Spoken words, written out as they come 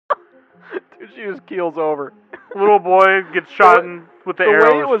she just keels over. Little boy gets shot with the arrow.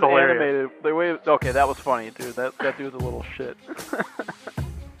 The way it was hilarious. animated, okay, that was funny, dude. That dude's a little shit.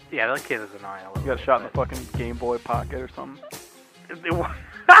 Yeah, that kid is annoying. He got shot in the fucking Game Boy pocket or something.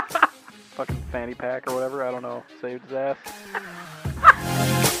 Fucking fanny pack or whatever. I don't know. Saved his ass.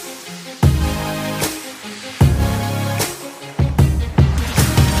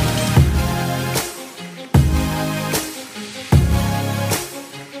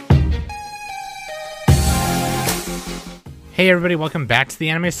 Hey everybody, welcome back to the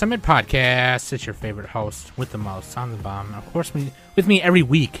Anime Summit Podcast. It's your favorite host with the most on the bomb. Of course, with me every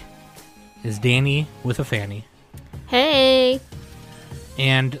week is Danny with a fanny. Hey!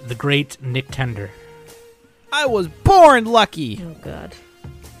 And the great Nick Tender. I was born lucky! Oh, God.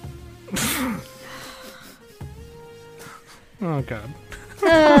 Oh, God.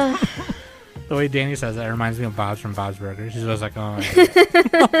 The way Danny says that reminds me of Bob's from Bob's Burgers. He's always like, oh, my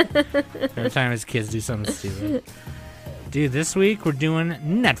God. Every time his kids do something stupid. Dude, this week we're doing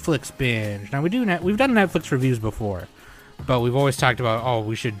Netflix binge. Now we've done Netflix reviews before, but we've always talked about,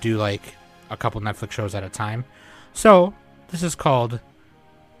 we should do like a couple Netflix shows at a time. So this is called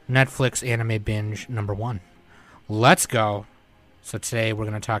Netflix Anime Binge number 1. Let's go. So today we're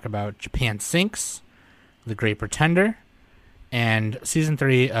going to talk about Japan Sinks, The Great Pretender, and season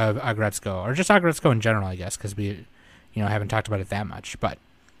 3 of Aggretsuko, or just Aggretsuko in general, I guess, because we, haven't talked about it that much. But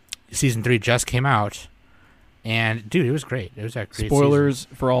season 3 just came out. And, dude, it was great. It was a great Spoilers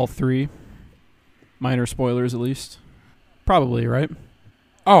season. for all 3. Minor spoilers, at least. Probably, right?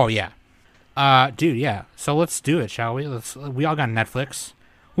 Oh, yeah. Dude, yeah. So let's do it, shall we? We all got Netflix.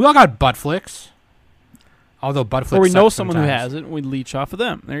 We all got Buttflix. Although Buttflix Or we know sucks someone who sometimes. has it, and we leech off of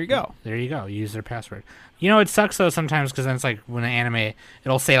them. There you go. There you go. Use their password. It sucks, though, sometimes, because then it's like when an anime,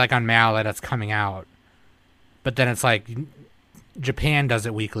 it'll say, like, on Mal that it's coming out. But then it's like, Japan does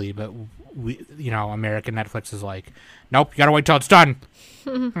it weekly, but American Netflix is like, nope, you gotta wait till it's done.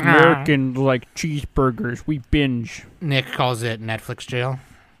 American like cheeseburgers. We binge. Nick calls it Netflix jail.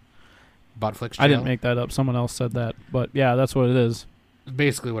 Buttflix jail. I didn't make that up. Someone else said that. But yeah, that's what it is.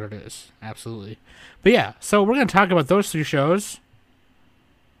 Basically what it is. Absolutely. But yeah, so we're gonna talk about those 3 shows.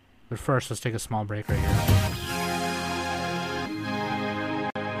 But first, let's take a small break right here.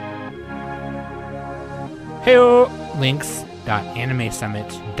 Heyo!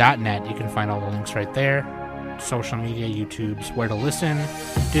 Links.animesummit.net. You can find all the links right there. Social media, YouTube's where to listen,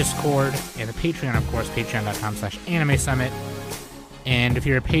 Discord, and the Patreon, of course, patreon.com/animesummit. And if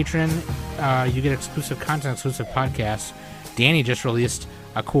you're a patron, you get exclusive content, exclusive podcasts. Danny just released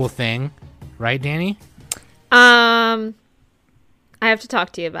a cool thing. Right, Danny? I have to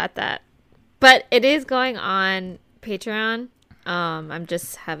talk to you about that. But it is going on Patreon. I'm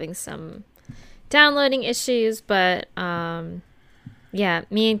just having some downloading issues, but yeah,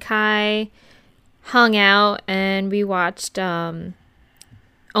 me and Kai hung out and we watched Oh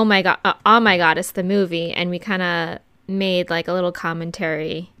My Goddess, the movie, and we kind of made like a little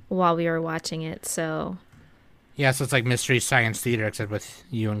commentary while we were watching it. So yeah, so it's like Mystery Science Theater except with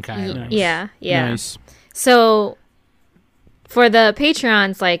you and Kai. Nice. yeah. Nice. So for the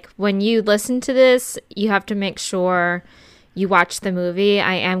Patreons, like when you listen to this, you have to make sure you watch the movie.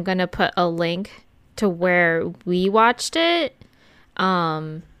 I am going to put a link to where we watched it.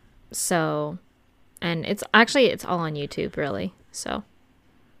 So, and it's all on YouTube, really. So,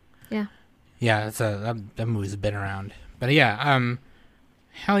 yeah. Yeah, that movie's been around. But yeah,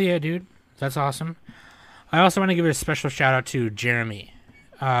 hell yeah, dude. That's awesome. I also want to give a special shout out to Jeremy,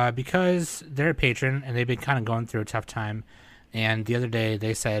 because they're a patron and they've been kind of going through a tough time. And the other day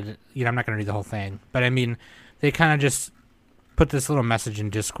they said, I'm not going to read the whole thing, but I mean, they kind of just put this little message in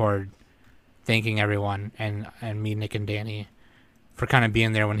Discord thanking everyone and me, Nick, and Danny for kind of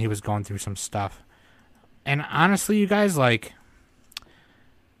being there when he was going through some stuff. And honestly, you guys, like,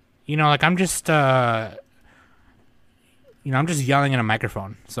 I'm just, I'm just yelling in a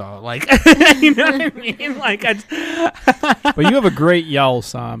microphone. So, like, you know what I mean? Like, But you have a great yell,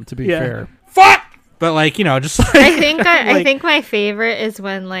 Sam, to be fair. fuck! But, like, just like... I think my favorite is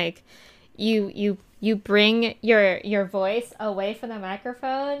when, like, you bring your voice away from the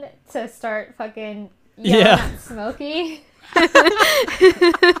microphone to start fucking yelling at Smokey.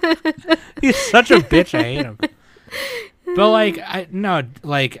 He's such a bitch. I hate him. But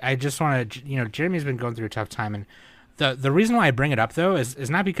I just want to, Jeremy's been going through a tough time, and the reason why I bring it up though is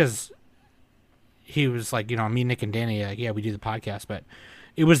not because he was like, me, Nick, and Danny, like, yeah, we do the podcast, but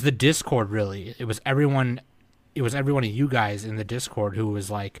it was the Discord. Really, it was everyone of you guys in the Discord who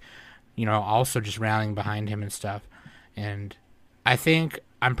was like, also just rallying behind him and stuff. And I think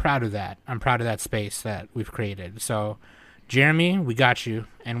I'm proud of that. I'm proud of that space that we've created. So Jeremy, we got you,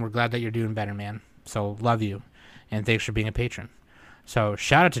 and we're glad that you're doing better, man. So love you, and thanks for being a patron. So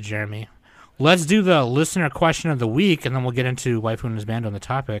shout out to Jeremy. Let's do the listener question of the week, and then we'll get into Waifu and his band on the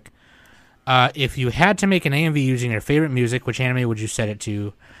topic. If you had to make an AMV using your favorite music, which anime would you set it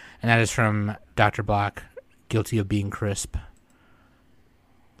to? And that is from Dr. Block, Guilty of Being Crisp.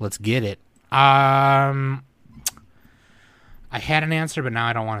 Let's get it. I had an answer, but now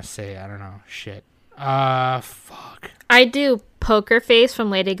I don't want to say it. I don't know. Shit. Fuck. I do Poker Face from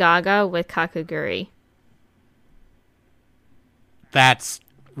Lady Gaga with Kakaguri. That's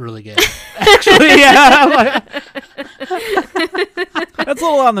really good. Actually, yeah. That's a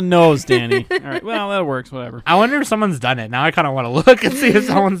little on the nose, Danny. All right, well, that works. Whatever. I wonder if someone's done it. Now I kind of want to look and see if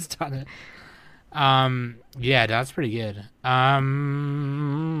someone's done it. Yeah, that's pretty good.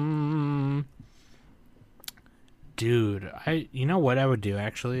 Dude, you know what I would do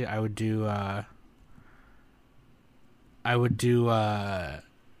actually? I would do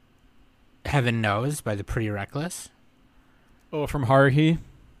Heaven Knows by the Pretty Reckless. Oh, from Haruhi?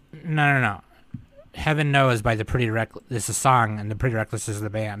 No. Heaven Knows by the Pretty Reckless. It's a song, and the Pretty Reckless is the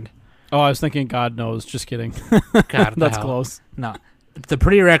band. Oh, I was thinking God Knows. Just kidding. God, That's hell? close. No. The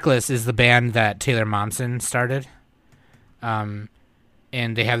Pretty Reckless is the band that Taylor Momsen started. And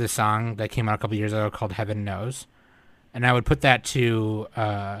they have this song that came out a couple years ago called Heaven Knows. And I would put that to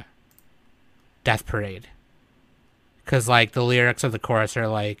Death Parade. Because, like, the lyrics of the chorus are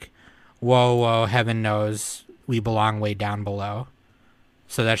like, whoa, whoa, heaven knows we belong way down below.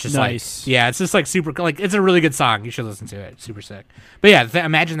 So that's just nice. like, yeah, it's just like super, like, it's a really good song. You should listen to it. It's super sick. But yeah,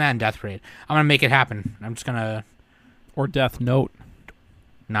 imagine that in Death Parade. I'm going to make it happen. I'm just going to. Or Death Note.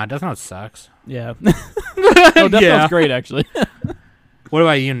 Nah, Death Note sucks. Yeah. No, Death Yeah. Note's great, actually. What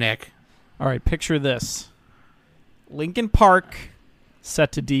about you, Nick? All right, picture this. Linkin Park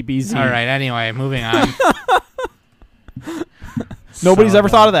set to DBZ. All right, anyway, moving on. Nobody's So ever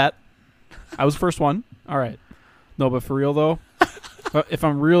dumb. thought of that. I was the first one. All right. No, but for real, though, if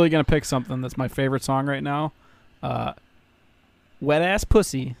I'm really going to pick something that's my favorite song right now, Wet Ass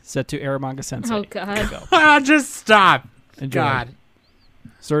Pussy set to Aramanga Sensei. Oh, God. There you go. Just stop. Enjoy. God.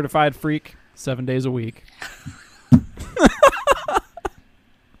 Certified Freak, 7 days a week.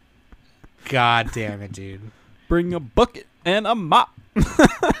 God damn it, dude. Bring a bucket and a mop.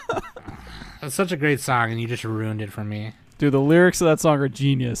 That's such a great song, and you just ruined it for me. Dude, the lyrics of that song are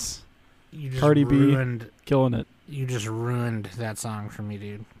genius. You just Cardi B. ruined. Killing it. You just ruined that song for me,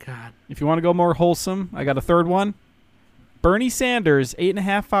 dude. God. If you want to go more wholesome, I got a third one. Bernie Sanders,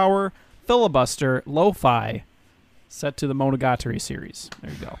 8.5 hour filibuster lo-fi set to the Monogatari series.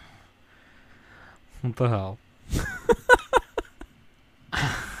 There you go. What the hell?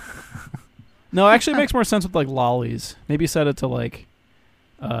 No, actually it makes more sense with like lollies. Maybe set it to like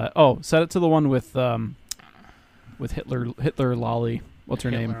set it to the one with Hitler lolly. What's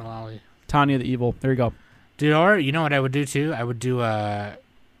her name? Hitler Lolly. Tanya the Evil. There you go. Dude, or you know what I would do too? I would do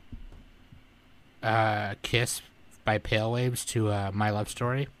Kiss by Pale Waves to My Love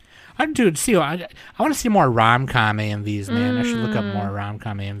Story. I want to see more rom-com AMVs, man. I should look up more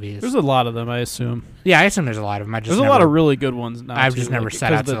rom-com AMVs. There's a lot of them, I assume. Yeah, I assume there's a lot of them. There's a lot of really good ones now. I've too, just never like,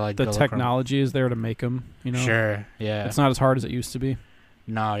 set out because to, like, the go look for 'em. technology is there to make them. You know, Sure, yeah. it's not as hard as it used to be.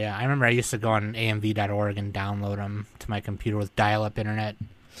 No, yeah. I remember I used to go on AMV.org and download them to my computer with dial-up internet.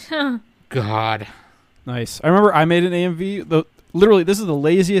 God. Nice. I remember I made an AMV. Literally, this is the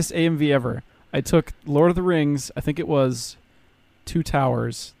laziest AMV ever. I took Lord of the Rings. I think it was Two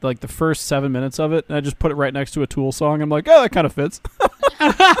Towers, like the first 7 minutes of it, and I just put it right next to a Tool song. I'm like, oh, that kind of fits.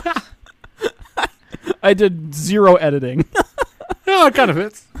 I did zero editing. Oh, it kind of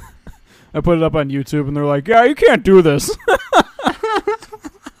fits. I put it up on YouTube, and they're like, yeah, you can't do this.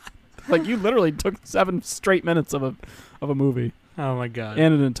 Like, you literally took 7 straight minutes of a movie Oh, my God.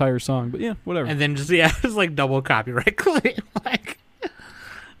 and an entire song. But yeah, whatever. And then just like double copyright claim. Like,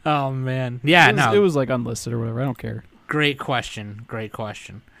 oh, man. Yeah, It was like unlisted or whatever. I don't care. Great question.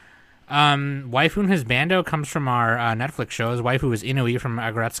 Waifu and his bando comes from our Netflix shows. Waifu is Inui from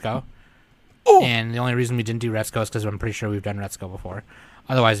Agretsuko. Oh! And the only reason we didn't do Retsuko is because I'm pretty sure we've done Retsuko before.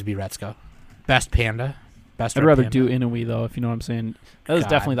 Otherwise, it'd be Retsuko. Best panda. Best I'd red rather panda. do Inui, though, if you know what I'm saying. That is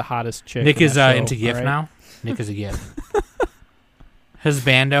God. definitely the hottest chick. Nick in is that show, into GIF all right? now. Nick is a GIF. His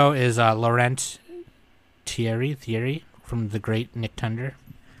bando is Laurent Thierry from The Great Nick Tender.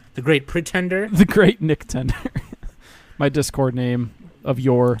 The Great Pretender. The Great Nick Tender. My Discord name of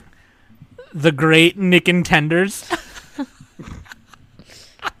your... The Great Nick and Tenders.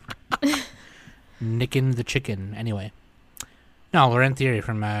 Nickin' the Chicken. Anyway. No, Laurent Thierry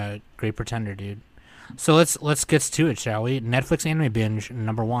from Great Pretender, dude. So let's get to it, shall we? Netflix anime binge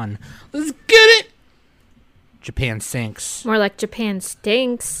number 1. Let's get it! Japan Sinks. More like Japan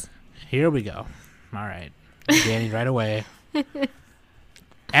stinks. Here we go. All right. Danny right away.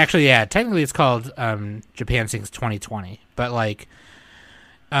 Actually, yeah, technically it's called Japan Sinks 2020. But, like,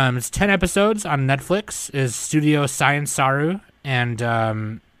 it's 10 episodes on Netflix. Is Studio Science Saru. And,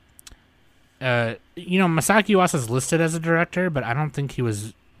 Masaki Uesa's listed as a director, but I don't think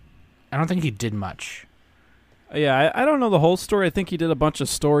he did much. Yeah, I don't know the whole story. I think he did a bunch of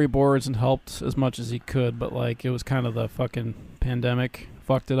storyboards and helped as much as he could, but like it was kind of the fucking pandemic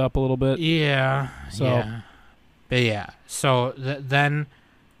fucked it up a little bit. Yeah. So- yeah. But yeah. So then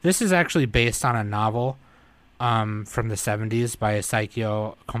this is actually based on a novel from the 70s by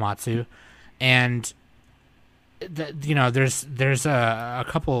Saikyo Komatsu. And there's a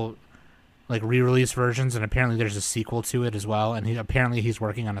couple like re-release versions, and apparently there's a sequel to it as well, and he's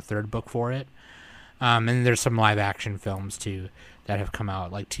working on a third book for it. And there's some live action films too that have come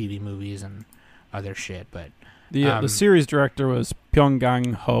out, like TV movies and other shit. But The series director was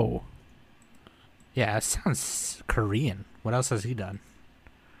Pyongyang Ho. yeah, it sounds Korean. What else has he done?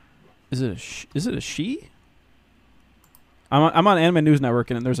 Is it a she? I'm on Anime News Network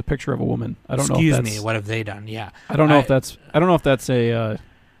and there's a picture of a woman. I don't know. Excuse me. What have they done? Yeah, I don't know if that's a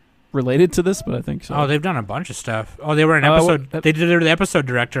related to this, but I think so. Oh, they've done a bunch of stuff. Oh, they were an episode. They did the episode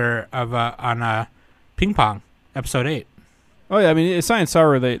director of on Ping Pong episode 8. Oh yeah, I mean Science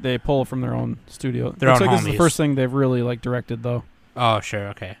Saru they pull from their own studio. Their Looks own like this is homies. the first thing they've really like directed though. Oh, sure,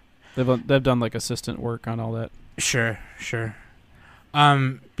 okay, They've done like assistant work on all that. sure.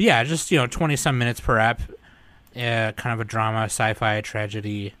 Yeah, just 20-some minutes per ep. Kind of a drama, sci-fi,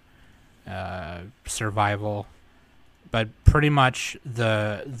 tragedy, survival. But pretty much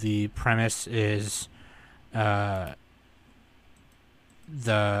the premise is the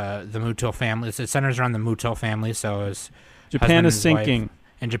Muto family. It centers around the Muto family. So is Japan husband is and wife. sinking.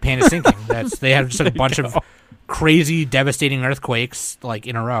 And Japan is sinking. They have just like a There you bunch of go. crazy, devastating earthquakes like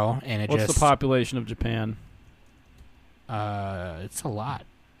in a row, and What's the population of Japan? It's a lot.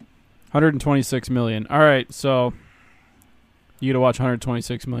 126 million. All right, so you got to watch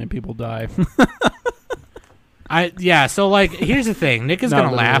 126 million people die. So like here's the thing. Nick is Not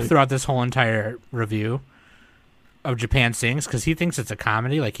gonna laugh literally. throughout this whole entire review of Japan Sings because he thinks it's a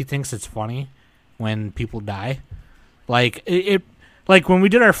comedy. Like he thinks it's funny when people die. Like it like when we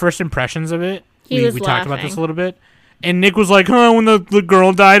did our first impressions of it, He was we talked about this laughing. a little bit. And Nick was like, when the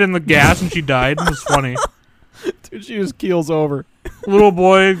girl died in the gas and she died. It was funny. Dude, she was keels over. Little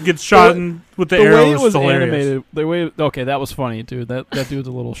boy gets shot with the arrow. way it was hilarious. animated, okay, that was funny, dude. That dude's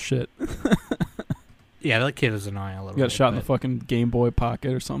a little shit. Yeah, that kid is annoying a little Got bit. shot in the fucking Game Boy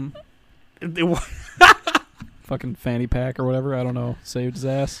pocket or something. the Fucking fanny pack or whatever. I don't know. Saved his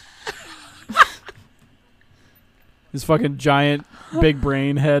ass. His fucking giant big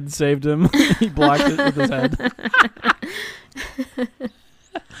brain head saved him. He blocked it with his head.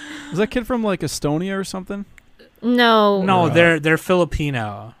 Was that kid from like Estonia or something? No. No, they're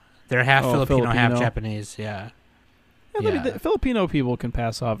Filipino. They're half Oh, Filipino, half Filipino. Japanese. Yeah. Yeah, I mean, the Filipino people can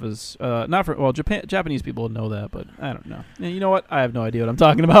pass off as Japanese people know that, but I don't know. Yeah, you know what? I have no idea what I'm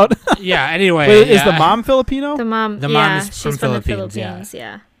talking about. Yeah. Anyway, Wait, is yeah. the mom Filipino? The mom. The mom yeah, is she's from from the Philippines, yeah. Philippines.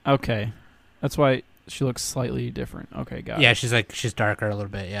 Yeah. Okay, that's why she looks slightly different. Okay, got it. Yeah, she's darker a little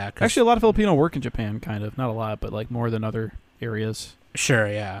bit. Yeah. 'Cause- Actually, a lot of Filipino work in Japan, kind of. Not a lot, but like more than other areas. Sure.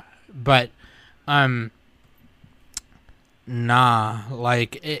 Yeah. But,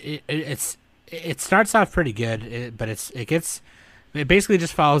 like it starts off pretty good, but it basically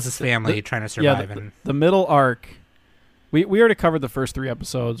just follows this family trying to survive. And The middle arc. We already covered the first 3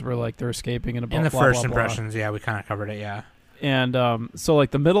 episodes where like they're escaping and in the blah, first blah, blah. impressions, yeah, we kind of covered it. Yeah. And so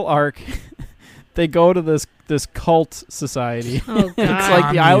like the middle arc, they go to this cult society. Oh god. It's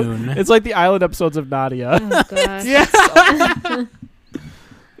like the island. Commune. It's like the island episodes of Nadia. Oh god. Yeah.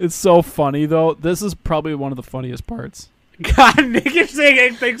 It's so funny though. This is probably one of the funniest parts God, Nick is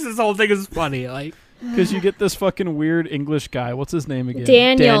saying he thinks this whole thing is funny. Like because you get this fucking weird English guy. What's his name again?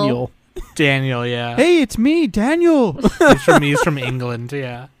 Daniel. Daniel, yeah. Hey, it's me, Daniel. He's from England,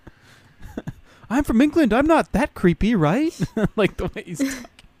 yeah. I'm from England. I'm not that creepy, right? Like the way he's.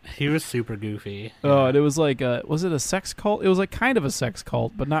 He was super goofy. Oh, and it was like, was it a sex cult? It was like kind of a sex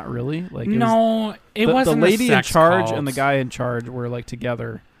cult, but not really. Like it was, No, it the wasn't. lady a in sex charge cult. and the guy in charge were like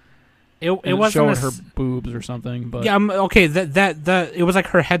together. It And wasn't showing a her s- boobs or something. But Yeah, okay. That it was like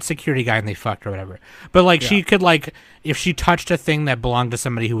her head security guy, and they fucked or whatever. But like she Yeah. could like, if she touched a thing that belonged to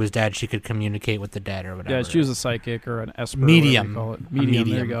somebody who was dead, she could communicate with the dead or whatever. yeah, she was a psychic or an esper. Medium. Whatever you call it. A Medium. There you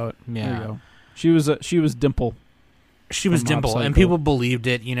medium. go. There Yeah. you go. She was Dimple. She was from Mob Dimple, and Psycho. people believed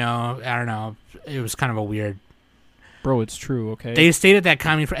it. I don't know. It was kind of a weird Bro, it's true. Okay. They stated that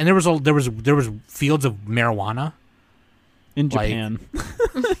and there was fields of marijuana. In like- Japan,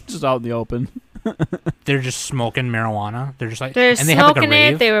 just out in the open. They're just smoking marijuana. They're just like, They're and they have like a smoking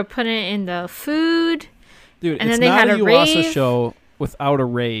rave. it. They were putting it in the food. Dude, And it's then they not had a a Yuasa rave. show without a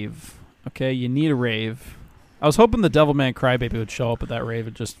rave. Okay, you need a rave. I was hoping the Devilman Crybaby would show up at that rave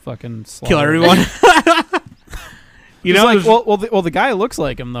and just fucking slaughter Kill everyone. You He's know, like, there's- well, the guy looks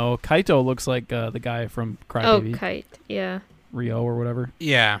like him though. Kaito looks like the guy from Crybaby, Kite. Yeah. Rio or whatever.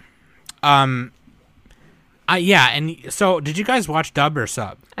 yeah. Yeah, and so did you guys watch dub or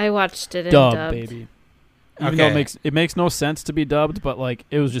sub? I watched it in Dub, dubbed. baby. Even though Okay. it makes no sense to be dubbed, but like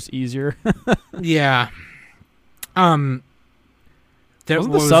it was just easier. Yeah. There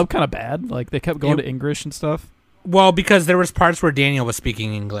Wasn't the was- sub kind of bad? Like they kept going It- to English and stuff. Well, because there was parts where Daniel was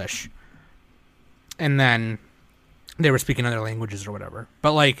speaking English, and then they were speaking other languages or whatever.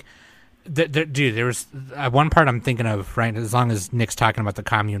 But like, dude, there was one part I'm thinking of, right? As long as Nick's talking about the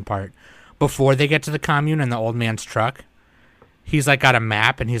commune part, before they get to the commune and the old man's truck, he's like got a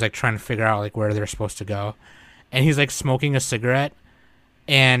map and he's like trying to figure out like where they're supposed to go, and he's like smoking a cigarette,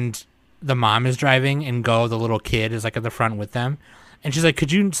 and the mom is driving, and the little kid is like at the front with them. And she's like,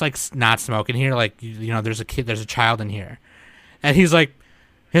 "Could you just, like not smoke in here? Like, you know, there's a child in here." And he's like,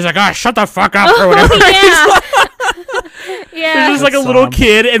 "Ah, shut the fuck up," or whatever. Yeah. There's Yeah. just like a That's little Sam.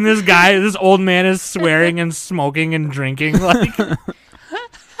 kid, and this old man is swearing and smoking and drinking. Like,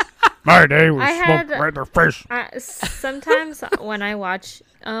 My day was I had- smoked right in their face. Sometimes when I watch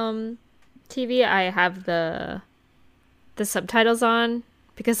TV, I have the subtitles on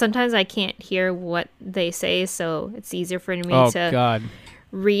because sometimes I can't hear what they say, so it's easier for me Oh to God,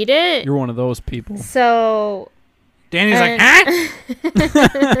 read it. you're one of those people. So Danny's like, And-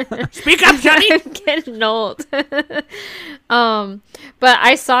 "Huh? Speak up, Johnny." I'm getting old. But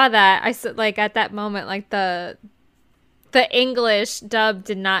I saw that. I saw like at that moment, like the English dub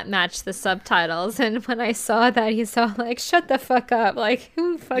did not match the subtitles, and when I saw that, he's all like, "Shut the fuck up!" Like,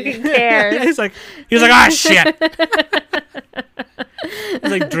 who fucking cares? he's like, "Ah, shit."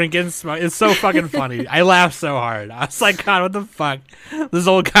 He's like drinking, smoke. It's so fucking funny. I laughed so hard. I was like, "God, what the fuck?" This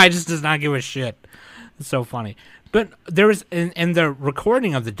old guy just does not give a shit. It's so funny. But there was, and the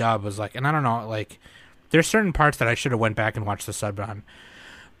recording of the dub was like, and I don't know, like, there's certain parts that I should have went back and watched the sub on,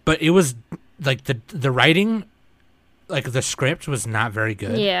 but it was like the writing, like the script was not very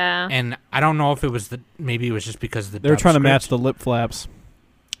good. Yeah. And I don't know if it was maybe it was just because They were trying to match the lip flaps.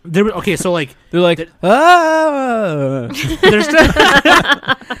 There were, okay, so like They're like, ah. there's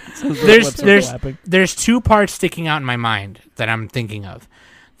Lips are flapping. there's two parts sticking out in my mind that I'm thinking of.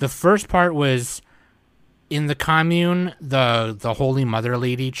 The first part was in the commune, the Holy Mother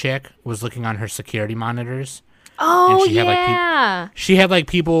Lady chick was looking on her security monitors. Oh she had, like, yeah. She had like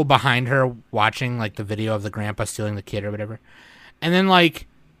people behind her watching like the video of the grandpa stealing the kid or whatever. And then like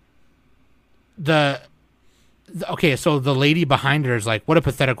okay, so the lady behind her is like, "What a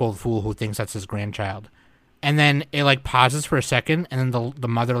pathetic old fool who thinks that's his grandchild." And then it like pauses for a second, and then the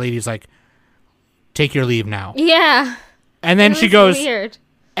mother lady's like, "Take your leave now." Yeah. And then It she was goes, weird.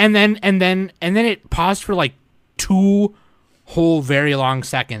 and then it paused for like 2 whole very long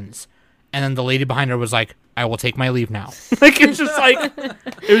seconds, and then the lady behind her was like, "I will take my leave now." Like, it's just like,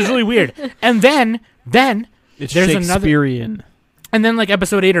 it was really weird. And then It's there's another, Shakespearean. and then like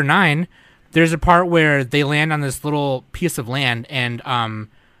episode 8 or 9, there's a part where they land on this little piece of land, and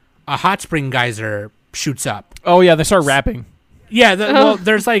a hot spring geyser shoots up. Oh yeah, they start rapping. Yeah, well,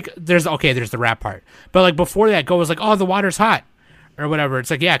 there's the rap part, but like before that goes like, "Oh, the water's hot," or whatever. It's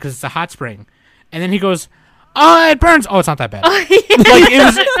like, yeah, because it's a hot spring, and then he goes, "Oh, it burns." Oh, it's not that bad. Like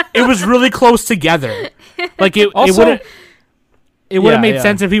it was really close together. Like it Also- would have made yeah.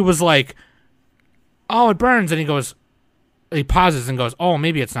 sense if he was like, "Oh, it burns," and he pauses and goes, "Oh,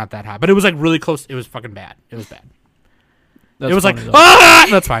 maybe it's not that hot," but it was like really close. It was fucking bad. It was bad. That's It was like, funny, though. "Ah!"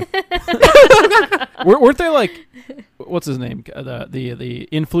 That's fine. Weren't they like, what's his name? The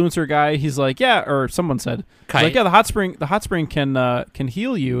influencer guy. He's like, yeah, or someone said, he's Kite. like, yeah, the hot spring can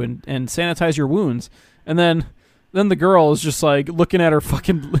heal you and sanitize your wounds. And then the girl is just like looking at her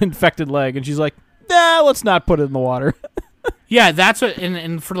fucking infected leg, and she's like, nah, let's not put it in the water. Yeah, that's what,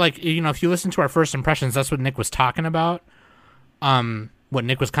 and for like, you know, if you listen to our first impressions, that's what Nick was talking about. What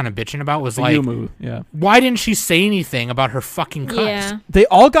Nick was kind of bitching about was The like, Yumu, yeah. why didn't she say anything about her fucking cuts? Yeah. They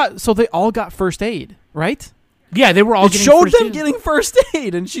all got first aid, right? Yeah, they were all It getting showed first them aid. getting first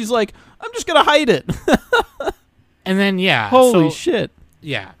aid, and she's like, I'm just gonna hide it. And then yeah, Holy so, shit.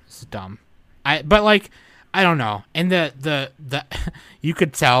 yeah, it's dumb. But like, I don't know. And the you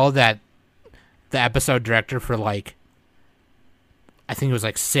could tell that the episode director for like, I think it was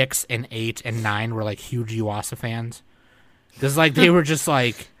like 6 and 8 and 9 were like huge Yuasa fans. Because like they were just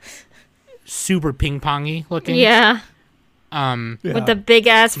like super ping pongy looking. Yeah. Yeah. With the big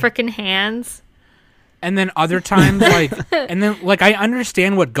ass freaking hands. And then other times like and then like I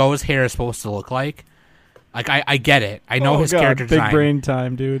understand what Go's hair is supposed to look like. Like I get it. I know his character big design. brain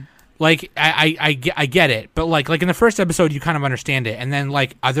time, dude. Like I get it, but like in the first episode you kind of understand it, and then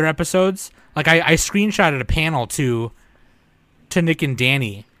like other episodes, like I screenshotted a panel to Nick and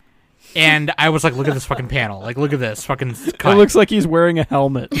Danny, and I was like, look at this fucking panel, like look at this fucking cut. It looks like he's wearing a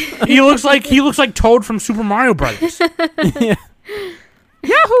helmet. he looks like Toad from Super Mario Brothers. Yeah.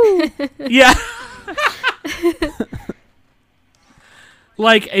 Yahoo! Yeah.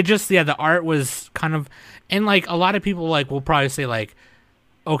 Like it just the art was kind of, and like a lot of people like will probably say like,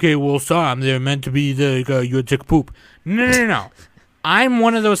 okay, well, Sam, they're meant to be the you took poop. No. I'm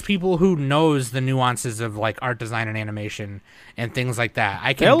one of those people who knows the nuances of like art design and animation and things like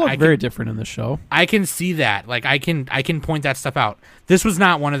that. They look very different in the show. I can see that. Like I can point that stuff out. This was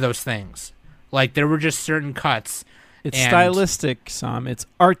not one of those things. Like there were just certain cuts. It's and- stylistic, Sam. It's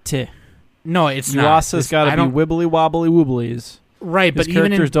arte. No, it's not. Yuasa's got to be wibbly wobbly wobblies. right, His but even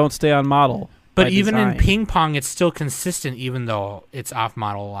characters in don't stay on model. but by even in design. ping pong, it's still consistent, even though it's off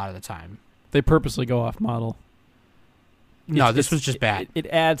model a lot of the time. They purposely go off model. No, It's- this it's- was just bad. It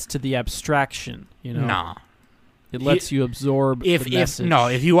adds to the abstraction, you know. No. It lets you absorb If the message.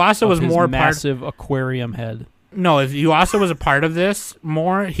 if Yuasa of was his more part, massive aquarium head. no, if Yuasa was a part of this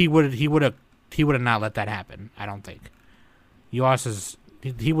more, he would have not let that happen. I don't think. Yuasa's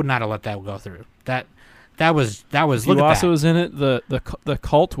he would not have let that go through. That was If look at Yuasa that. was in it, the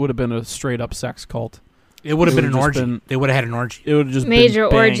cult would have been a straight up sex cult. It would have it been an would've just orgy. been- They would have had an orgy. It would have just Major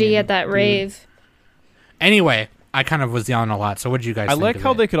been orgy banging, at that dude. rave. Anyway, I kind of was yelling a lot. So what did you guys I think like of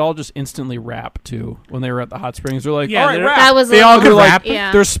how it? they could all just instantly rap too when they were at the hot springs. They're like, Yeah, all right, they're- rap. That was They a all little- could rap.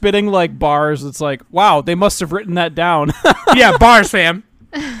 Yeah. They're spitting like bars. It's like, wow, they must have written that down. Yeah, bars, fam.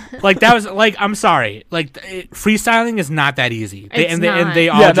 Like that was like I'm sorry. Like freestyling is not that easy. It's And not. they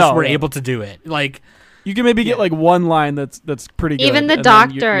all Yeah, just no, were yeah. able to do it. Like You can maybe get Yeah. like one line that's pretty good. Even the and then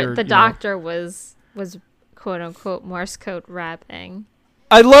doctor, you're, doctor was quote unquote Morse code rapping.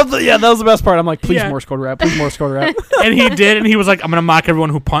 I love that. Yeah, that was the best part. I'm like, please Yeah. Morse code rap. Please Morse code rap. and he did, and he was like, "I'm gonna mock everyone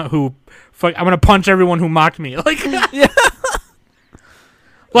I'm gonna punch everyone who mocked me." Like, Yeah.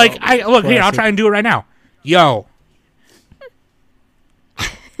 like here, I'll classic. try and do it right now. Yo,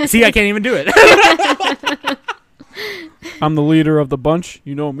 see, I can't even do it. I'm the leader of the bunch.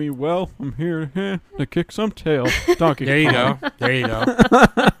 You know me well. I'm here to kick some tail. Donkey There you Kong. go. There you go.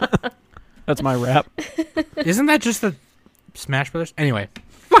 That's my rap. Isn't that just the Smash Brothers? Anyway,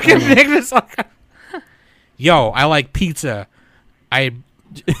 fucking Nick this. Yo, I like pizza. I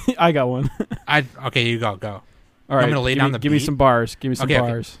I got one. okay. You go. All right. gonna lay give down me, the Give me beat? some bars. Give me some Okay, okay.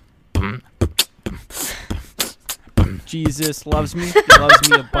 bars. Jesus loves me. He loves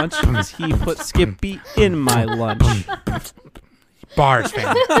me a bunch because he put Skippy in my lunch. Bars,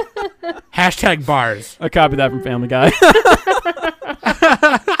 fam. Hashtag bars. I copied that from Family Guy.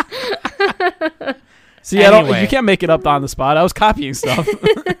 See, Anyway. you can't make it up on the spot. I was copying stuff.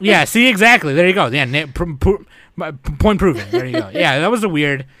 Yeah, see, exactly. There you go. Yeah, point proven. There you go. Yeah, that was a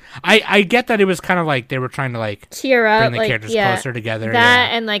weird. I get that it was kind of like they were trying to like Cheer up, bring the like characters yeah, closer together. that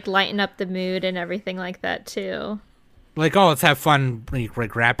Yeah. and like lighten up the mood and everything like that too. Like, oh, let's have fun. Like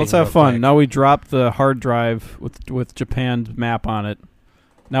rapping. Let's have real fun. quick. Now we dropped the hard drive with Japan's map on it.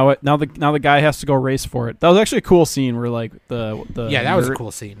 Now the guy has to go race for it. That was actually a cool scene where like the Yeah, that was a nerd-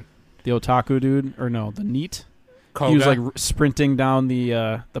 cool scene. the otaku dude or no the neat. Koga. He was like sprinting down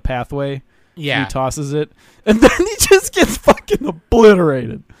the pathway. And yeah. he tosses it, and then he just gets fucking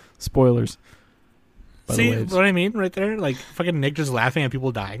obliterated. Spoilers. By the See waves. what I mean right there? Like fucking Nick just laughing at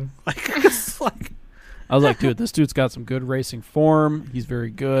people dying. Like, it's like I was like, dude, this dude's got some good racing form. He's very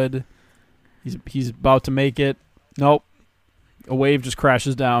good. He's about to make it. Nope. A wave just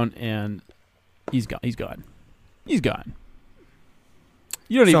crashes down, and he's gone. He's gone. He's gone.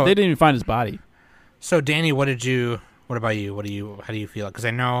 You don't even, So- they didn't even find his body. So, Danny, what about you? How do you feel? Because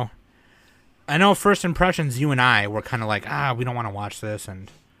I know first impressions, you and I were kind of like, we don't want to watch this,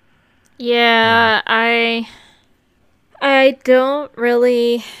 and Yeah, I don't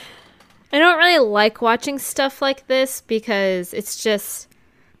really like watching stuff like this because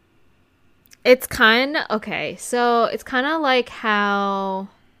it's kind of okay. So it's kind of like how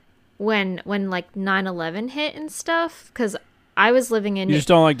when like 9/11 hit and stuff, because I was living in You just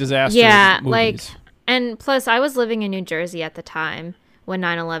don't like disaster yeah, movies. like, and plus I was living in New Jersey at the time when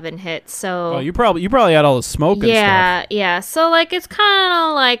 9/11 hit. So Oh, you probably had all the smoke and stuff. yeah. So like it's kind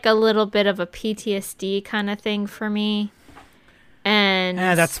of like a little bit of a PTSD kind of thing for me. And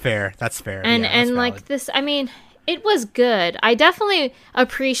that's fair. That's fair. and Yeah, that's like valid. this, I mean, it was good. I definitely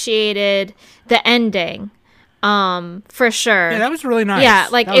appreciated the ending. For sure. Yeah, that was really nice. Yeah,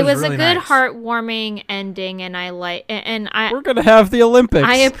 like That it was really a good, nice. heartwarming ending, and I like. And I We're gonna have the Olympics.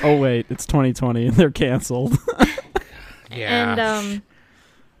 I Oh wait, it's 2020 and they're canceled. Yeah. and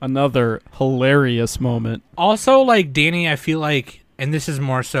Another hilarious moment. Also, like, Danny, I feel like, and this is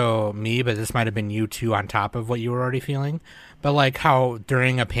more so me, but this might have been you too on top of what you were already feeling, but like how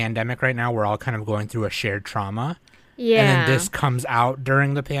during a pandemic right now, we're all kind of going through a shared trauma. yeah. And then this comes out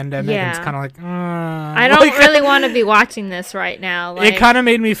during the pandemic, and it's Yeah. kind of like, I don't like, really want to be watching this right now. Like, It kind of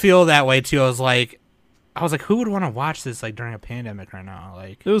made me feel that way too. I was like, who would want to watch this like during a pandemic right now?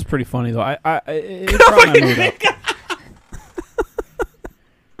 Like, It was pretty funny though. It brought my mood up.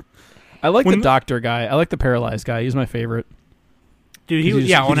 I like the When- doctor guy. I like the paralyzed guy. He's my favorite. dude, He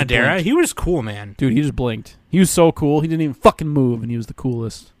just Onodera, blinked. he was cool, man. Dude, he just blinked. He was so cool. He didn't even fucking move, and he was the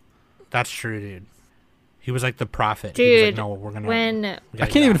coolest. That's true, dude. He was like the prophet. He was like, dude, no, we're gonna. when I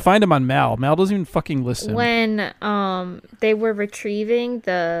can't even find him on Mal. Mal doesn't even fucking listen. they were retrieving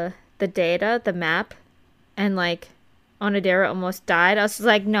the data, the map, and like Onodera almost died, I was just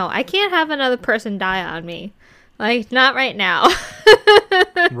like, no, I can't have another person die on me. Like, not right now.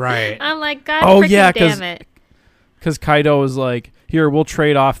 Right. I'm like, God Oh, freaking yeah, 'cause damn it. Because Kaido was like, here, we'll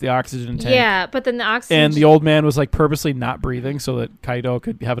trade off the oxygen tank. Yeah, but then the oxygen. And the old man was like purposely not breathing so that Kaido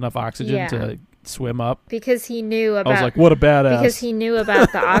could have enough oxygen Yeah. to swim up. because he knew I about. was like, what a badass. because he knew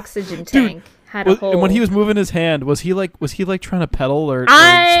about the oxygen tank had a hole. And when he was moving his hand, was he like trying to pedal or swim?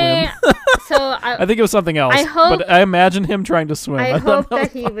 I I think it was something else. I hope- but I imagine him trying to swim. I thought hope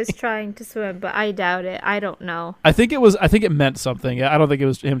that he was trying to swim, but I doubt it. I don't know. I think it meant something. I don't think it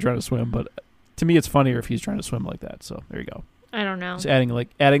was him trying to swim, but to me, it's funnier if he's trying to swim like that. So there you go. I don't know. Just adding like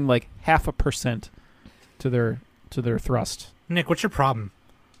 0.5% to their thrust. Nick, what's your problem?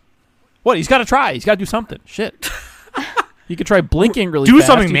 What? He's got to try. He's got to do something. Shit. You could try blinking really Do fast.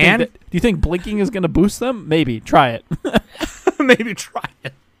 something, Do you think man. do you think blinking is going to boost them? Maybe. Try it. Maybe try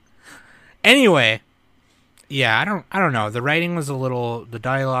it. Anyway, yeah, I don't know. The writing was the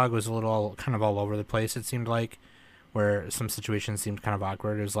dialogue was a little kind of all over the place. It seemed like, where some situations seemed kind of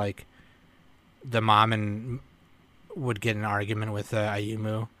awkward. It was like the mom would get in an argument with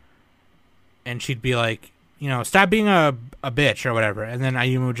Ayumu, and she'd be like, stop being a bitch or whatever, and then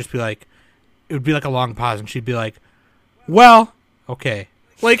Ayumu would just be like, it would be like a long pause, and she'd be like, well, okay.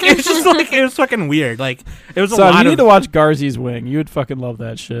 Like, it's just like, it was fucking weird. Like, it was a So lot you of need to watch Garzy's Wing. You would fucking love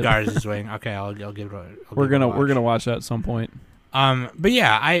that shit. Garza's Wing. Okay, I'll give it. We're gonna watch that at some point. But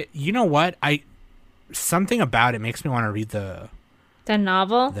yeah, you know what? Something about it makes me want to read the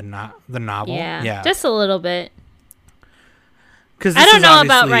novel? the novel. Yeah. Just a little bit. Because I don't know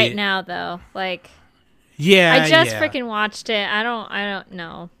about right now, though. Like, Yeah, I just yeah. freaking watched it. I don't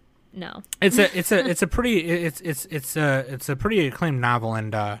know. No. It's a pretty acclaimed novel,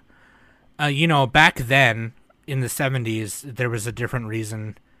 and back then in the 70s there was a different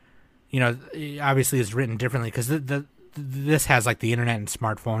reason. Obviously it's written differently because this has like the internet and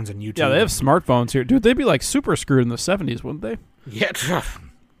smartphones and YouTube. Yeah, they have smartphones here, dude. They'd be like super screwed in the 70s, wouldn't they? Yeah,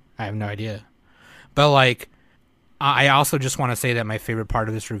 I have no idea. But like, I also just want to say that my favorite part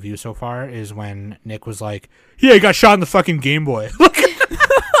of this review so far is when Nick was like, "Yeah, he got shot in the fucking Game Boy."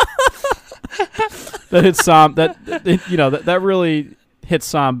 That hits Sam. That really hits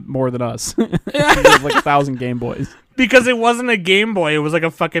Sam more than us. He has like 1,000 Game Boys. Because it wasn't a Game Boy; it was like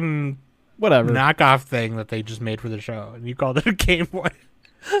a fucking Whatever. knockoff thing that they just made for the show, and you called it a Game Boy.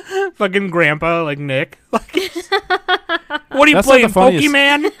 Fucking grandpa, like Nick. What are you That's not playing, the funniest-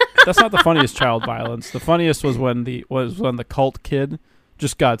 Pokemon? That's not the funniest child violence. The funniest was when the cult kid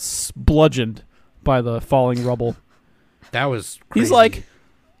just got bludgeoned by the falling rubble. That was crazy. He's like,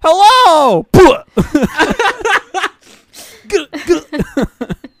 "Hello!"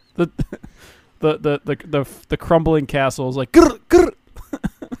 the crumbling castle is like, "Grr,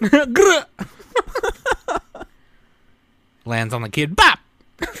 grr." lands on the kid. Bop.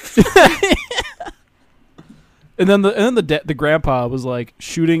 And then the grandpa was like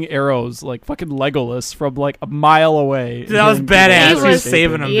shooting arrows like fucking Legolas from like a mile away. That was And badass. people He was escaping.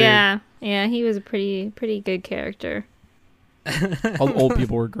 saving him. dude. Yeah, he was a pretty good character. All the old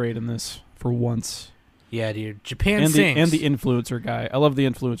people were great in this for once. Yeah, dude. Japan And sings. the influencer guy. I love the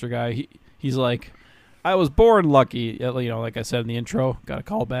influencer guy. He's like, I was born lucky. Like I said in the intro, got a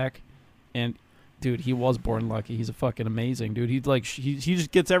call back, and dude, he was born lucky. He's a fucking amazing dude. He's like he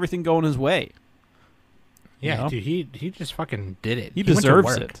just gets everything going his way. Yeah, know? dude, he just fucking did it. He went to deserves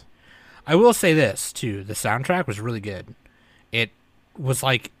work. it. I will say this too: the soundtrack was really good. It was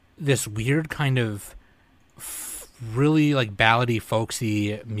like this weird kind of really like ballady,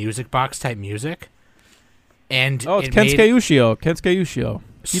 folksy music box type music, and Oh, it's it Kensuke made Ushio. Kensuke Ushio.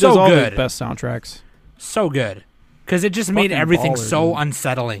 He so does all good, the best soundtracks. so good, because it just made Fucking everything baller, so dude.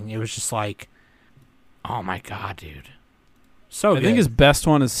 unsettling. It was just like, oh my god, dude, so I good. think his best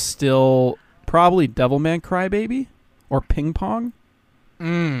one is still probably Devilman Crybaby or Ping Pong.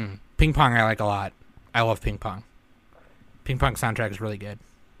 Ping Pong I like a lot. I love Ping Pong. Ping Pong soundtrack is really good.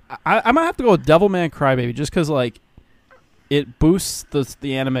 I might have to go with Devilman Crybaby just because like it boosts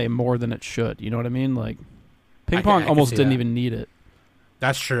the anime more than it should. You know what I mean? Like Ping I Pong can almost see didn't that. even need it.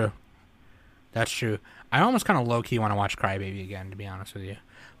 That's true. That's true. I almost kind of low key want to watch Crybaby again, to be honest with you.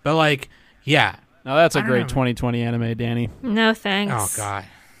 But like, yeah. Now that's a I don't great know. 2020 anime, Danny. No thanks. Oh god.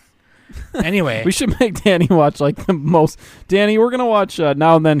 Anyway, We should make Danny watch like the most. Danny, we're gonna watch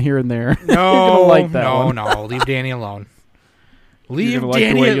Now and Then Here and There. no, You're gonna like that no, one. no. Leave Danny alone. Leave gonna like the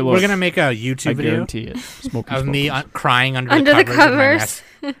Danny. way you We're look. gonna make a I YouTube video guarantee it. Smoky of me smoky. crying under Under the the covers. covers.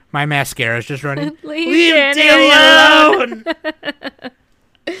 And my mascara's just running. Leave Danny alone.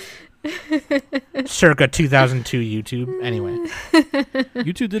 Circa 2002 YouTube. Anyway,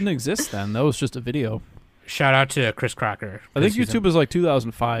 YouTube didn't exist then. That was just a video. shout out to Chris Crocker. I think 'cause he's YouTube was like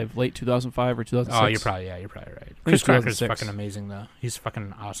 2005, late 2005 or 2006. Oh, you're probably right. Chris it's Crocker's 2006. fucking amazing though. He's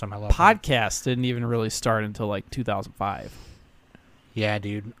fucking awesome. I love him. Podcasts didn't even really start until like 2005. Yeah,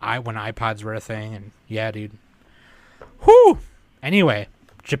 dude. When iPods were a thing, and yeah, dude. Whew. Anyway,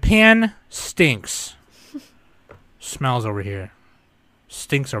 Japan stinks. Smells over here.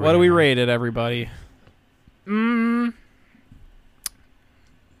 Stinks over What here. do we man. rate it, everybody?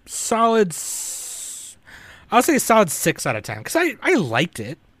 Solid. I'll say solid 6 out of 10 because I liked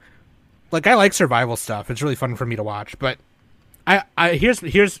it. Like I like survival stuff. It's really fun for me to watch. But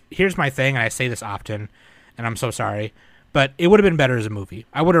here's my thing, and I say this often, and I'm so sorry. But it would have been better as a movie.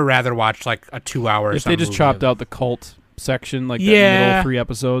 I would have rather watched like a 2-hour. If they just chopped out the cult section, like the Yeah. middle 3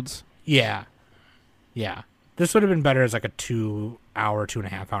 episodes. Yeah. This would have been better as like a 2-hour,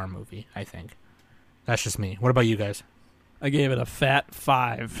 2.5-hour movie, I think. That's just me. What about you guys? I gave it a fat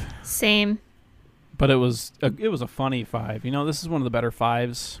 5, Same. but it was a funny 5. You know, this is one of the better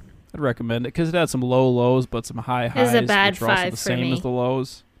 5s. I'd recommend it because it had some low lows, but some high highs. It's a bad which were also 5 the for same me. as the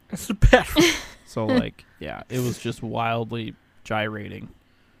lows. That's a bad. So like, yeah, it was just wildly gyrating.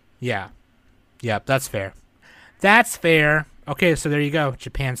 Yeah. Yep, that's fair. That's fair. Okay, so there you go.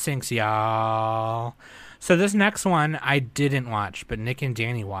 Japan sinks, y'all. So this next one I didn't watch, but Nick and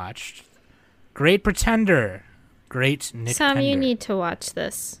Danny watched. Great Pretender. Great Nick Sam, you Tender. need to watch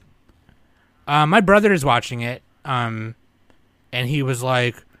this. My brother is watching it, and he was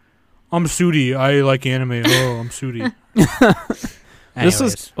like, I'm Sudi. I like anime. Oh, I'm Sudi.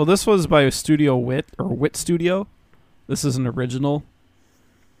 This was by Studio Wit or Wit Studio. This is an original,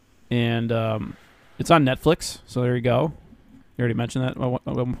 and it's on Netflix. So there you go. You already mentioned that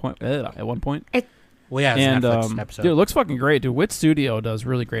at one point. Well, yeah, it's And a Netflix episode. dude, it looks fucking great. Dude, Wit Studio does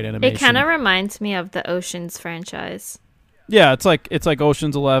really great animation. It kind of reminds me of the Oceans franchise. Yeah, it's like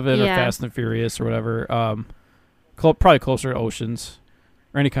Ocean's 11 or Yeah. Fast and Furious or whatever. Probably closer to Oceans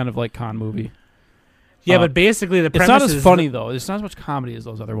or any kind of like con movie. yeah, uh, but basically the It's premise not as is funny though. It's not as much comedy as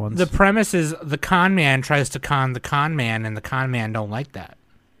those other ones. The premise is the con man tries to con the con man, and the con man don't like that.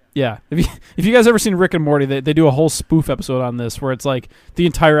 Yeah, if you guys ever seen Rick and Morty, they do a whole spoof episode on this where it's like the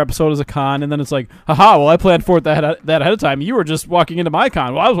entire episode is a con, and then it's like, haha, well I planned for it that ahead of time. You were just walking into my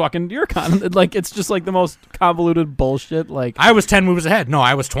con. Well, I was walking into your con. Like it's just like the most convoluted bullshit. Like I was 10 moves ahead. No,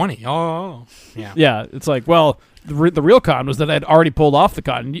 I was 20. Oh, yeah. yeah, it's like well the real con was that I'd already pulled off the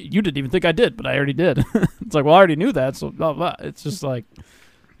con. You didn't even think I did, but I already did. It's like well I already knew that, so blah blah. It's just like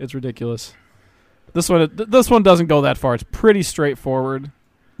it's ridiculous. This one doesn't go that far. It's pretty straightforward.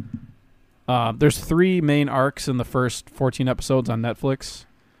 There's 3 main arcs in the first 14 episodes on Netflix.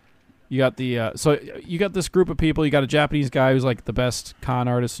 You got you got this group of people. You got a Japanese guy who's like the best con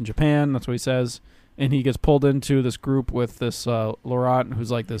artist in Japan. That's what he says, and he gets pulled into this group with this Laurent, who's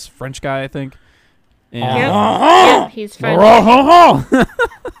like this French guy, I think. And Yep, he's French.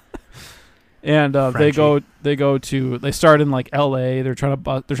 and they Frenchie. they start in like L.A. They're trying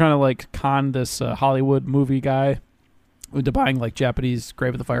to like con this Hollywood movie guy into buying like Japanese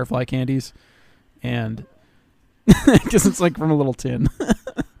Grave of the Firefly candies, and because it's like from a little tin.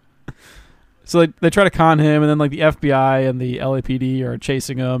 So they try to con him, and then like the FBI and the LAPD are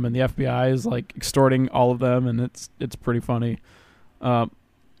chasing him, and the FBI is like extorting all of them, and it's pretty funny. So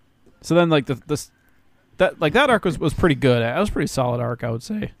then like that arc was pretty good. That was a pretty solid arc, I would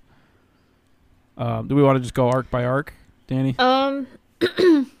say. Do we want to just go arc by arc, Danny?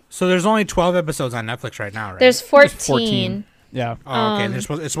 So there's only 12 episodes on Netflix right now, right? There's There's 14. Yeah. Oh, okay. And it's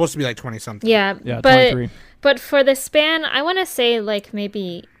supposed to be like 20 something. Yeah, Yeah, but 23. but for the span, I want to say like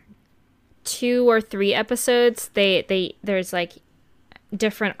maybe 2 or 3 episodes, there's like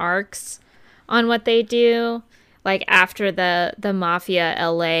different arcs on what they do. Like after the Mafia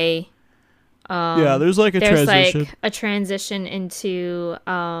LA, there's like a there's transition. like a transition into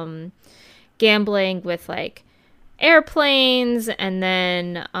gambling with like airplanes, and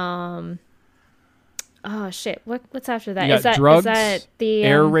then oh shit, what's after that? You got drugs, is that the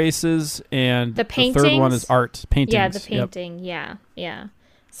air races, and the third one paintings? is art paintings. Yeah, the Yep. painting. Yeah.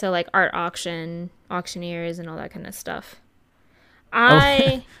 So like art auctioneers and all that kind of stuff.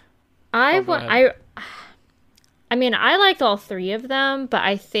 I mean, I liked all 3 of them, but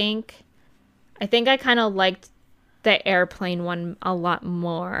I think I kind of liked the airplane one a lot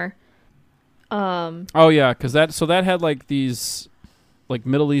more. Oh yeah, because that had like these like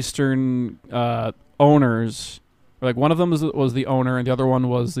Middle Eastern owners. Like one of them was the owner, and the other one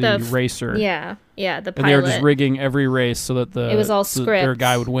was the racer. Yeah, the pilot. And they were just rigging every race so that it was all so that script. their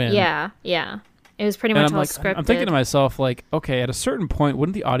guy would win. Yeah. It was pretty much all scripted. I'm thinking to myself, like, okay, at a certain point,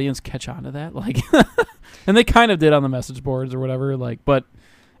 wouldn't the audience catch on to that? Like, and they kind of did on the message boards or whatever. Like, but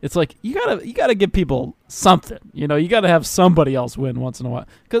it's like you gotta give people something. You know, you gotta have somebody else win once in a while.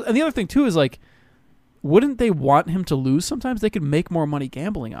 And the other thing too is like, wouldn't they want him to lose? Sometimes they could make more money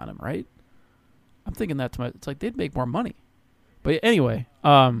gambling on him, right? I'm thinking that to it's like they'd make more money. But anyway,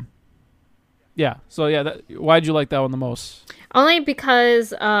 yeah. So yeah, why'd you like that one the most? Only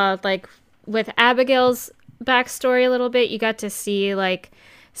because, like, with Abigail's backstory a little bit, you got to see like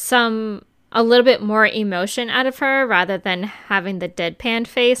a little bit more emotion out of her rather than having the deadpan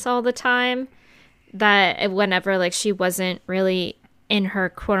face all the time. That whenever like she wasn't really in her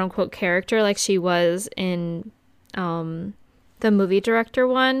quote unquote character like she was in the movie director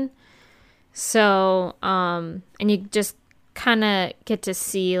one. So and you just kind of get to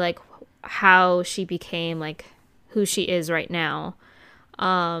see like how she became like who she is right now.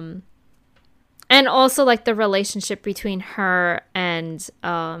 And also like the relationship between her and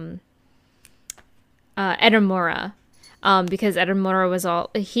Edamura. Because Edamura was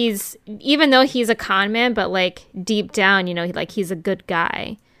even though he's a con man, but like deep down, you know, he's a good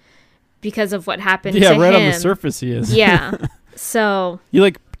guy because of what happened to him. Yeah, right on the surface he is. Yeah. So he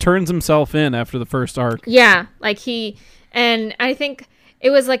like turns himself in after the first arc. Yeah, like and I think it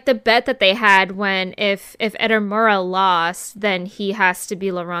was like the bet that they had when if Edamura lost, then he has to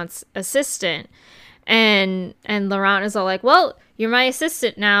be Laurent's assistant. And Laurent is all like, well, you're my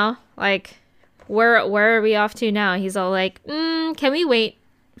assistant now. Like, where are we off to now? He's all like, can we wait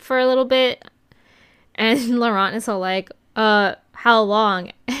for a little bit? And Laurent is all like, how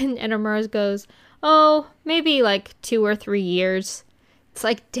long? And Edamura goes, oh, maybe like 2 or 3 years. It's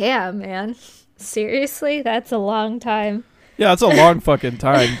like, damn, man. Seriously? That's a long time. Yeah, it's a long fucking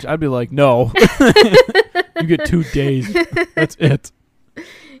time. I'd be like, no. You get 2 days. That's it.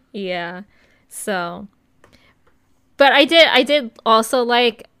 Yeah. So, but I did also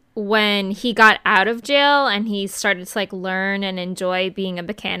like when he got out of jail and he started to like learn and enjoy being a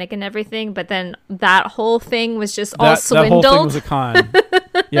mechanic and everything, but then that whole thing was just all swindled. That whole thing was a con.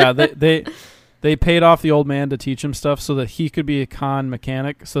 Yeah, they paid off the old man to teach him stuff so that he could be a con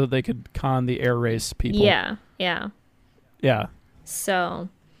mechanic so that they could con the air race people. Yeah. So,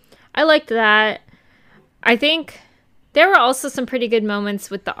 I liked that. I think there were also some pretty good moments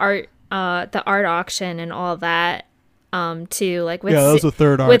with the art auction and all that. Too, like with that was the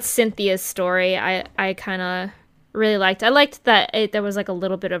third arc. With Cynthia's story, I kind of really liked. I liked that there was like a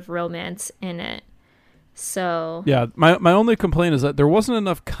little bit of romance in it. So yeah, my only complaint is that there wasn't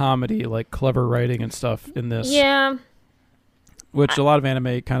enough comedy, like clever writing and stuff in this. Yeah, which a lot of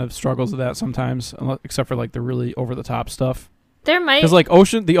anime kind of struggles with that sometimes, except for like the really over the top stuff. There might because like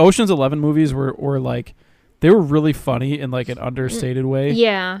the Ocean's 11 movies were like they were really funny in like an understated way.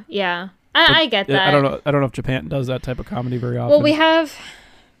 Yeah. I get that. I don't know if Japan does that type of comedy very often. Well, we have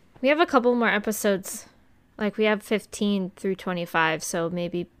a couple more episodes. Like we have 15 through 25, so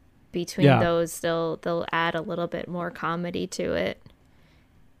maybe between those they'll add a little bit more comedy to it.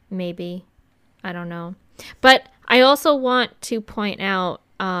 Maybe. I don't know. But I also want to point out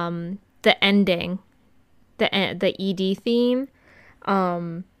the ending, the ED theme.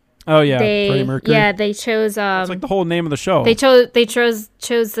 Oh yeah, Freddie Mercury. Yeah, they chose. It's like the whole name of the show. They chose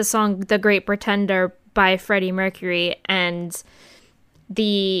the song "The Great Pretender" by Freddie Mercury, and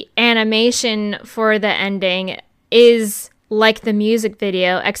the animation for the ending is like the music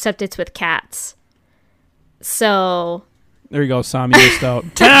video, except it's with cats. So there you go, Sam. You missed out.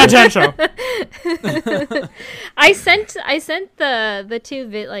 10 out of 10 show. I sent the two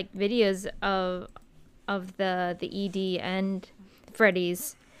videos of the ED and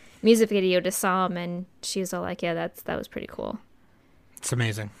Freddie's music video to Sam, and she was all like, yeah, that was pretty cool. It's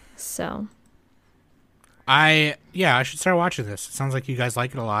amazing. So I should start watching this. It sounds like you guys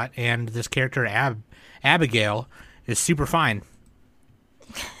like it a lot, and this character Abigail is super fine.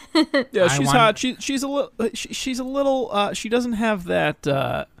 Yeah, I she's want- hot. She's a little. She's a little. She doesn't have that.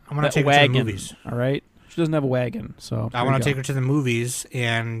 I want to that take wagon. her to the movies. All right. She doesn't have a wagon, so I want to take her to the movies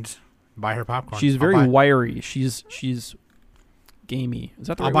and buy her popcorn. She's I'll very buy- wiry. She's gamey. Is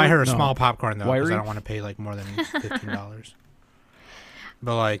that the I'll right buy word? her a No. small popcorn though, because Wiry? I don't want to pay like more than $15.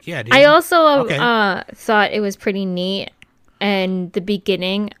 But like, yeah, dude. I also Okay. thought it was pretty neat in the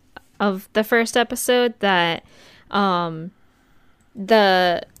beginning of the first episode that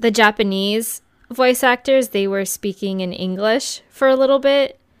the Japanese voice actors, they were speaking in English for a little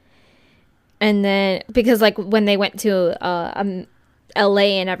bit, and then because like when they went to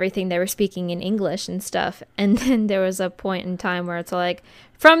LA and everything, they were speaking in English and stuff, and then there was a point in time where it's like,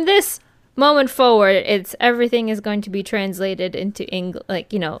 from this moment forward, it's everything is going to be translated into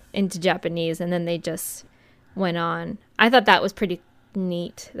into Japanese, and then they just went on. I thought that was pretty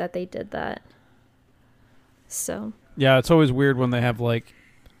neat that they did that. So Yeah, it's always weird when they have like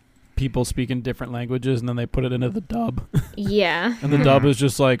people speaking different languages and then they put it into the dub, yeah. and the dub is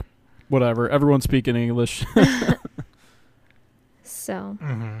just like, whatever. Everyone's speaking English. So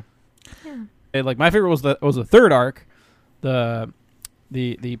Mhm. And, like, my favorite was the third arc, the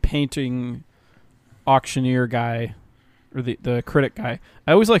painting auctioneer guy, or the critic guy.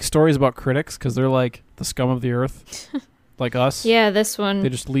 I always like stories about critics because they're like the scum of the earth, like us. yeah, this one. They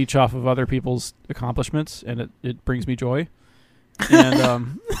just leech off of other people's accomplishments, and it brings me joy.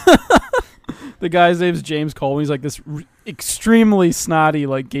 And the guy's name's James Coleman. He's like this extremely snotty,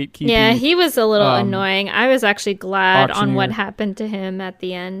 like gatekeeping. Yeah, he was a little um, annoying. I was actually glad on what auctioneer. happened to him at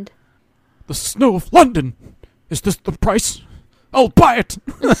the end. The snow of London. Is this the price? I'll buy it.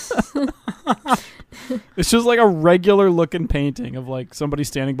 It's just like a regular looking painting of like somebody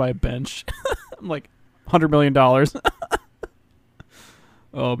standing by a bench. I'm like, $100 million.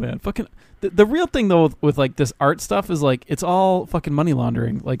 Oh man, fucking. The real thing though with like this art stuff is like it's all fucking money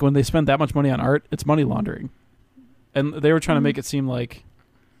laundering. Like when they spend that much money on art, it's money laundering. And they were trying to make it seem like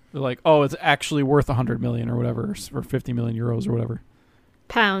they're like, oh, it's actually worth 100 million or whatever, or 50 million euros or whatever.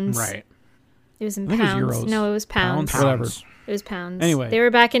 Pounds. Right. It was in I think it was pounds. euros. No, it was pounds. Pounds? Whatever. It was pounds. Anyway. They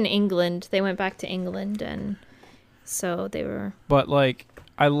were back in England. They went back to England, and so they were. But like,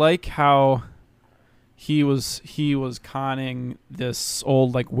 I like how he was conning this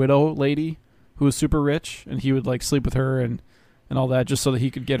old like widow lady who was super rich, and he would like sleep with her and all that just so that he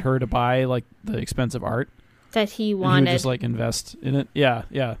could get her to buy like the expensive art. That he And he wanted. would just like invest in it. Yeah,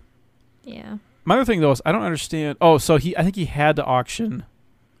 yeah. Yeah. My other thing though is I don't understand. Oh, so I think he had to auction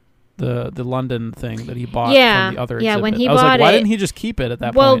the London thing that he bought Yeah, from the other yeah, exhibit. when he I was like, bought why it- didn't he just keep it at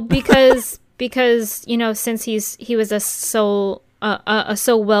that Well, point? because since he was a so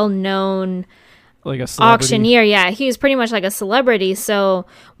well known Like a celebrity. auctioneer, yeah, he was pretty much like a celebrity. So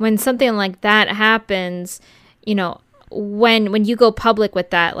when something like that happens, when you go public with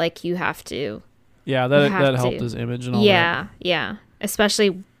that, like you have to. Yeah, you that have helped to. his image and all that. Yeah,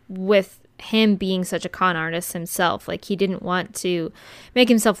 especially with him being such a con artist himself. Like he didn't want to make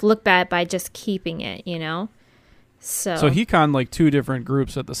himself look bad by just keeping it, So he conned like two different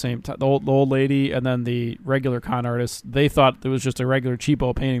groups at the same time. The old lady and then the regular con artist. They thought it was just a regular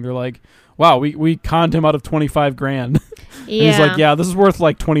cheapo painting. They're like, wow, we conned him out of 25 grand. And he's like, yeah, this is worth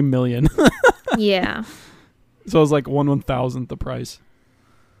like 20 million. yeah. So it was like 1/1000th the price.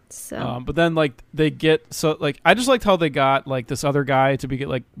 So But then like they get I just liked how they got like this other guy to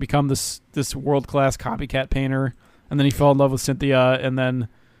become this world class copycat painter, and then he fell in love with Cynthia, and then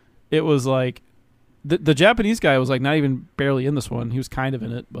it was like the Japanese guy was like not even barely in this one. He was kind of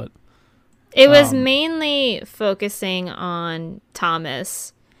in it, but it was um, mainly focusing on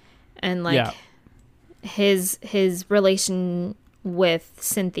Thomas and like yeah. his relation with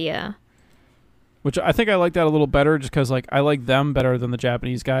Cynthia. Which I think I like that a little better, just because like I like them better than the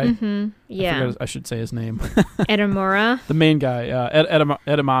Japanese guy. Mm-hmm. I Yeah. forgot I should say his name. Edamura. The main guy,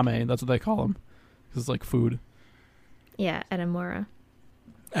 edamame. That's what they call him. It's like food. Yeah, Edamura.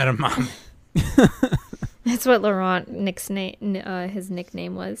 Edamame. That's what Laurent his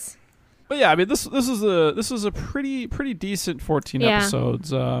nickname was. But yeah, I mean this is a pretty decent 14 Yeah.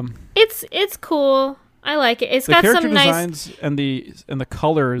 episodes. It's cool. I like it. It's The got character some nice. designs and the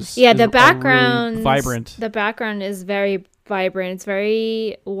colors. Yeah, the are really background. vibrant. The background is very vibrant. It's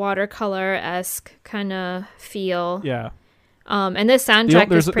very watercolor-esque kind of feel. Yeah, And the soundtrack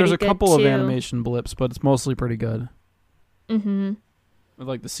there's is pretty there's a good couple too. of animation blips, but it's mostly pretty good. Mm-hmm. With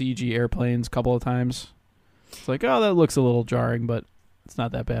like the CG airplanes, a couple of times. It's like, oh, that looks a little jarring, but it's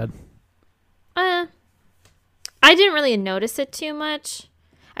not that bad. I didn't really notice it too much.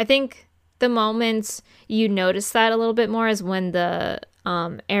 I think the moments you notice that a little bit more is when the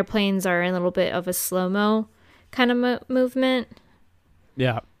airplanes are in a little bit of a slow-mo kind of movement.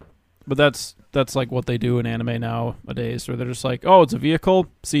 Yeah, but that's like what they do in anime nowadays, where they're just like, oh, it's a vehicle,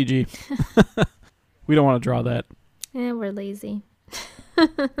 CG. We don't want to draw that. Yeah, we're lazy.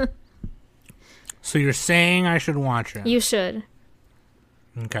 So you're saying I should watch it? You should.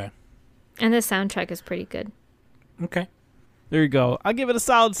 Okay. And the soundtrack is pretty good. Okay. There you go. I'll give it a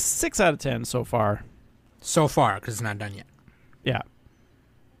solid 6 out of 10 so far. So far, because it's not done yet. Yeah.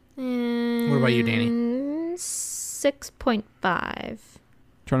 What about you, Danny? 6.5. Trying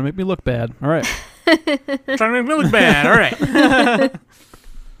to make me look bad. All right. Trying to make me look bad. All right.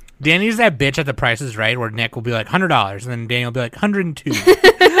 Danny's that bitch at the Price is Right, where Nick will be like $100, and then Danny will be like 102.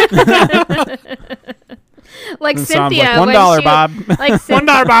 Like And Sam's Cynthia, like, $1, when she, Bob. like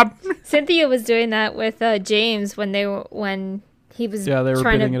 $1, Bob. Cynthia was doing that with James when he was Yeah, they were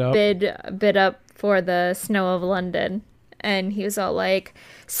trying bidding to it up. bid up for the Snow of London, and he was all like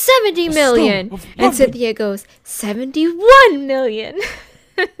 70 million, Snow of and London. Cynthia goes 71 million.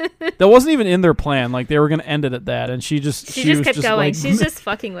 That wasn't even in their plan. Like, they were going to end it at that, and she She was just kept going. Like, She's just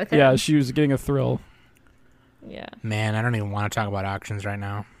fucking with him. yeah, she was getting a thrill. Yeah. Man, I don't even want to talk about auctions right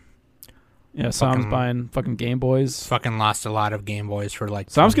now. Yeah, Sam's Fucking- buying fucking Game Boys. Fucking lost a lot of Game Boys for like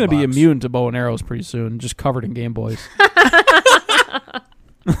Sam's going to be $20. immune to bow and arrows pretty soon, just covered in Game Boys.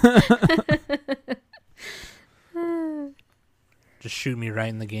 Just shoot me right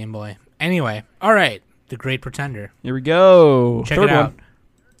in the Game Boy. Anyway, all right. The Great Pretender. Here we go. Check Third it out. one.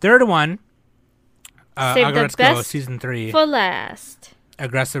 Third one. Save the Let's Go, best Season 3. for last.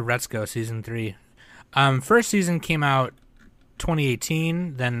 Aggressive Let's Go, Season 3. First season came out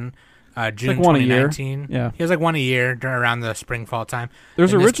 2018, then June like one a year. 2019. Yeah. He was like one a year around the spring fall time. There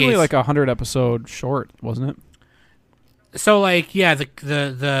was In this originally case- like a 100 episode short, wasn't it? So like yeah,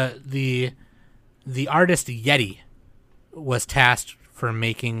 the artist Yeti was tasked for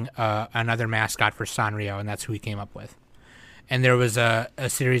making another mascot for Sanrio, and that's who he came up with. And there was a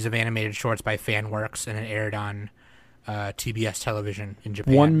series of animated shorts by FanWorks, and it aired on TBS television in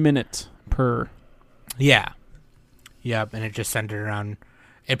Japan. 1 minute per. Yeah. Yep, and it just centered around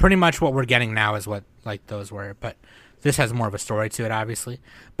it. Pretty much what we're getting now is what like those were, but this has more of a story to it, obviously.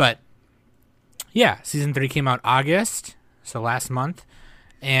 But yeah, season 3 came out August, so last month,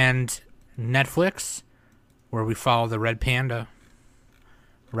 and Netflix, where we follow the red panda,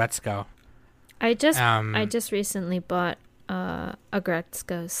 Retsuko. I just recently bought a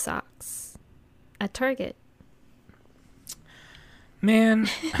Gretzko socks at Target. Man,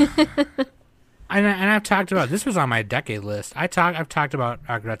 and I've talked about this was on my decade list. I've talked about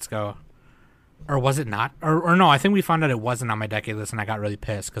Gretzko, or was it not? Or no? I think we found out it wasn't on my decade list, and I got really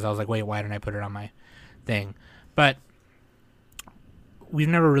pissed because I was like, wait, why didn't I put it on my thing? But we've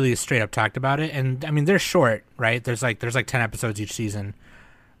never really straight up talked about it. And I mean, they're short, right? There's like 10 episodes each season.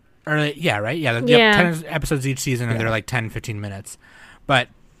 Or yeah, right? Yeah, Yeah. 10 episodes each season, and they're like 10, 15 minutes. But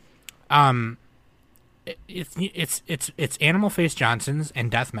it's Animal Face Johnsons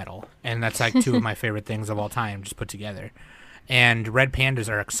and death metal, and that's like two of my favorite things of all time, just put together. And red pandas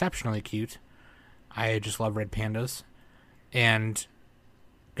are exceptionally cute. I just love red pandas, and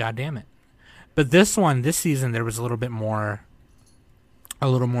god damn it. But this season, there was a little more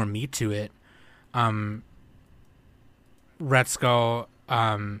meat to it. Retsuko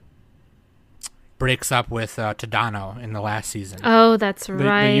breaks up with Tadano in the last season. Oh, that's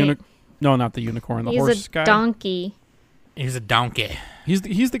right. No, not the unicorn. The He's horse a guy. donkey. He's a donkey. He's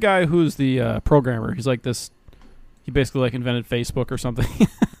the guy who's the programmer. He's like this. He basically like invented Facebook or something,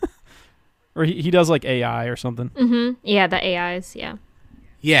 or he does like AI or something. Mm-hmm. Yeah, the AIs. Yeah.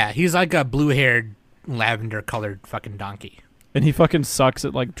 Yeah, he's like a blue-haired, lavender-colored fucking donkey. And he fucking sucks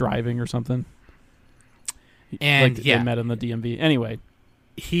at like driving or something. And like, yeah, they met in the DMV. Anyway,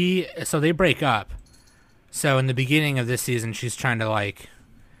 so they break up. So in the beginning of this season, she's trying to like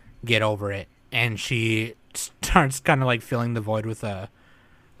get over it, and she starts kind of like filling the void with an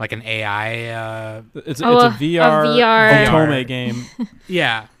AI. it's Oh, a a VR VR. Otome game,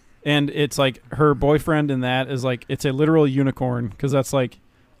 Yeah, and it's like her boyfriend in that is like it's a literal unicorn because that's like,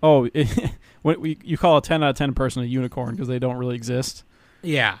 when you call a 10 out of 10 person a unicorn because they don't really exist,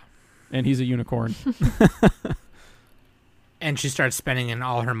 yeah. and he's a unicorn. And she starts spending in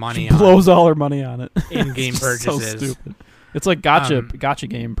all her money She blows all her money on it. in-game It's purchases. So stupid. It's like gotcha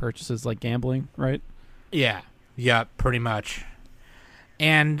game purchases, like gambling, right? Yeah, pretty much.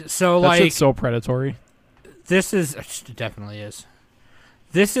 And so That like shit's so predatory. this is it definitely is.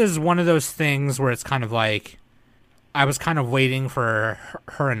 This is one of those things where it's kind of like I was kind of waiting for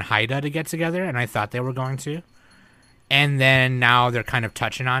her and Haida to get together, and I thought they were going to. and then now they're kind of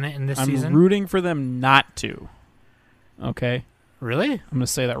touching on it in this I'm season. rooting for them not to. Okay? Really? I'm going to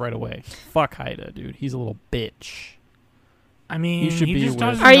say that right away. Fuck Haida, dude. He's a little bitch. I mean, He should be just with-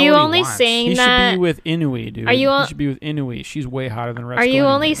 doesn't Are know you what he only wants. saying He that? should be with Inui, dude. Are you He should be with Inui. She's way hotter than Retsuko. Are you anyway,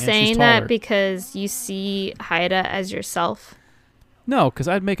 only and she's saying that taller. because you see Haida as yourself? No, because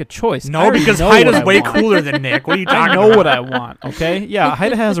I'd make a choice. I No, already because know what Haida's I way want. cooler than Nick. What are you talking I know about? what I want, okay? Yeah,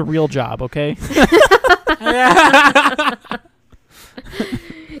 Haida has a real job, okay?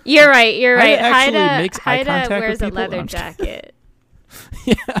 You're right. You're right. Haida actually Haida, makes eye Haida contact with wears a people. leather I'm just- jacket.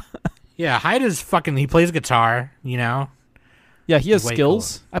 Yeah, Haida's fucking. He plays guitar, you know. Yeah, he has Way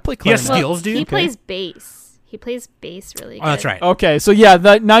skills. I play He has clarinet. skills, dude. He Okay. plays bass. He plays bass really good. Oh, that's right. Okay, so yeah,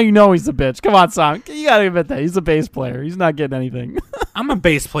 now you know he's a bitch. Come on, Sam. You gotta admit that. He's a bass player. He's not getting anything. I'm a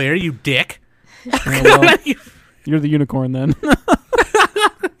bass player, you dick. Yeah, well, you, you're the unicorn then.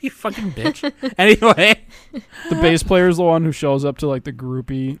 you fucking bitch. Anyway, The bass player is the one who shows up to like the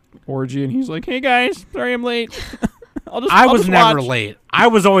groupie orgy, and he's like, "Hey guys, sorry I'm late. I was just never watch." late. I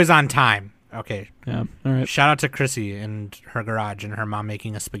was always on time. Okay. Yeah. All right. Shout out to Chrissy and her garage and her mom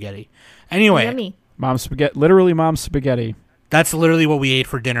making us spaghetti. Anyway, Yummy. Mom's spaghetti. Literally, mom's spaghetti. that's literally what we ate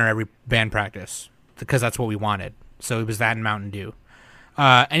for dinner every band practice because that's what we wanted. So it was that and Mountain Dew.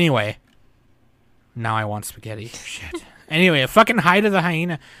 Anyway, now I want spaghetti. Shit. Anyway, fucking Haida the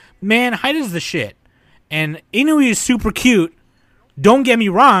hyena. Man, Haida's the shit. And Inui is super cute. Don't get me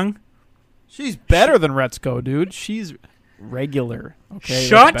wrong. She's better than Retsuko, dude. She's regular. Okay. That's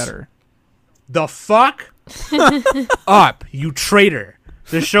Shut better. The fuck up, you traitor.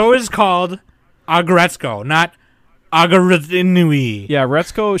 The show is called Agaretsuko, not Agaretsu. Yeah,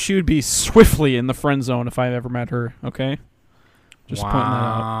 Retsuko, she would be swiftly in the friend zone if I ever met her. Okay. Just pointing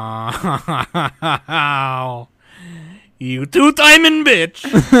that out. Wow. You two-timing bitch.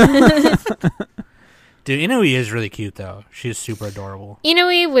 Dude, Inui is really cute, though. She's super adorable.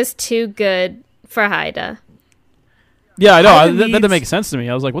 Inui was too good for Haida. Yeah, I know. Haida That didn't needs- make sense to me.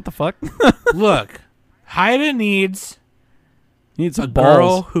 I was like, what the fuck? Look, Haida needs He needs a some girl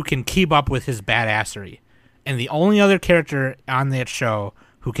balls. who can keep up with his badassery. And the only other character on that show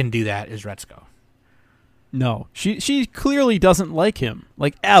who can do that is Retsuko. No. She clearly doesn't like him.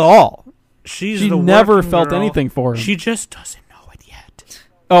 Like, at all. She's She the never working felt girl. anything for him. She just doesn't know it yet.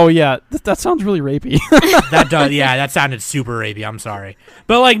 Oh, yeah. That sounds really rapey. That does, yeah, that sounded super rapey. I'm sorry,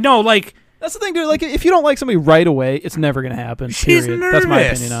 but like, no, like, That's the thing, dude. Like, if you don't like somebody right away, it's never going to happen. She's Period. That's my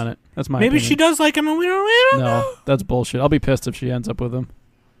nervous. opinion on it. That's my maybe opinion. she does like him, and we don't No, know. that's bullshit. I'll be pissed if she ends up with him.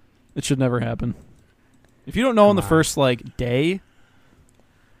 It should never happen. If you don't know in the Come on. first, like, day,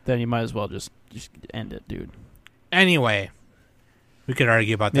 then you might as well just end it, dude. Anyway, we could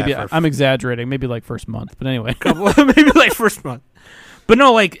argue about Maybe that for I'm exaggerating. Maybe, like, first month. But anyway. maybe like first month. But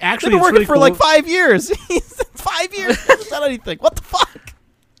no, like They've actually, been it's working really for, cool. like, 5 years. 5 years. Hasn't done anything. What the fuck?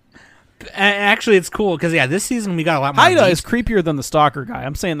 Actually, it's cool because yeah, this season we got a lot more. Haida meat. is creepier than the stalker guy.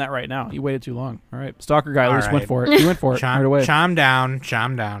 I'm saying that right now. He waited too long. All right. Stalker guy at All least went right. for it. He went for it right away. Chime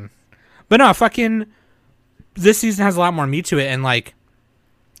down. But no, fucking, this season has a lot more meat to it, and like,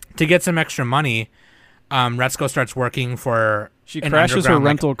 to get some extra money, Retsuko starts working for. She an crashes her underground, like-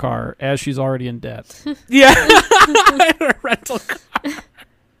 rental car as she's already in debt. Yeah, her rental car.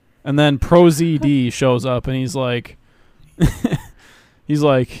 And then Pro ZD shows up and he's like,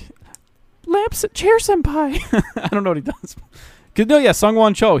 Chair Senpai. I don't know what he does. 'Cause, no, yeah,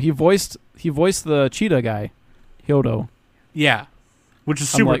 Sungwon Cho. He voiced the cheetah guy, Hyodo. Yeah, which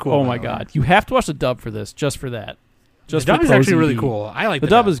is I'm super like, cool. oh by my the way. god, you have to watch the dub for this, just for that. Just the dub for is Pro actually really ZD. cool. I like The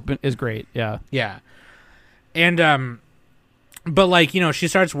dub is great. Yeah. Yeah. And but like, you know, she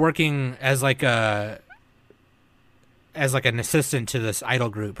starts working as like an assistant to this idol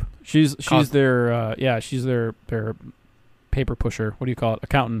group. She's Called- their she's their paper pusher. What do you call it?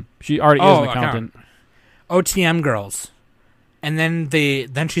 Accountant. She already is an accountant. OTM girls. And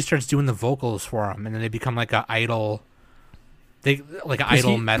then she starts doing the vocals for them, and then they become like a idol. They like an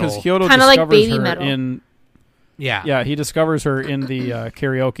idol metal. Because Hyodo Kinda like discovers baby her metal. in Yeah. he discovers her in the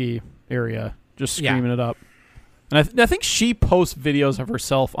karaoke area, just Yeah. screaming it up. And I think she posts videos of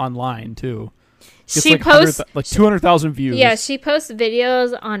herself online too. Gets She like posts 200,000 views. Yeah, she posts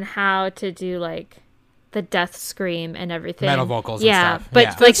videos on how to do like the death scream and everything. Metal vocals Yeah, and stuff. but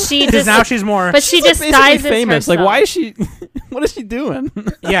Yeah. like she Because just now she's more. but she She's, like, basically disguises famous. herself. Like, why is she? What is she doing?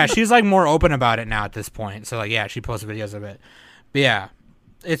 Yeah, she's like more open about it now at this point. So like, yeah, she posts videos of it. But yeah,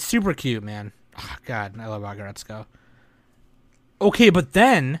 it's super cute, man. Oh, God, I love Agaretsuko. Okay, but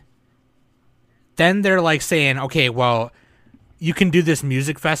then they're like saying, okay, well, you can do this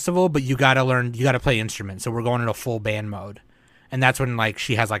music festival, but you gotta play instruments. So we're going into full band mode, and that's when like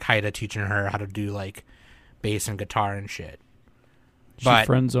she has like Haida teaching her how to do like bass and guitar and shit.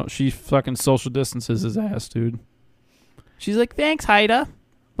 She fucking social distances his ass, dude. She's like, thanks, Haida.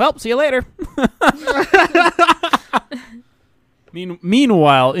 Well, see you later.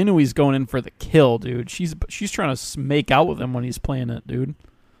 Meanwhile, Inui's going in for the kill, dude. She's trying to make out with him when he's playing it, dude.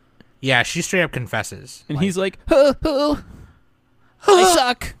 Yeah, she straight up confesses. And he's like, I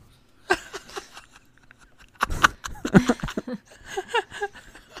suck.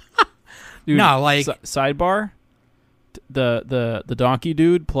 Dude, no, like sidebar, the donkey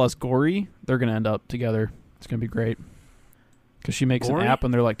dude plus Gory, they're gonna end up together. It's gonna be great because she makes Gory? an app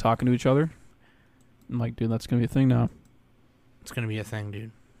and they're like talking to each other. I'm like, dude, that's gonna be a thing now. it's gonna be a thing,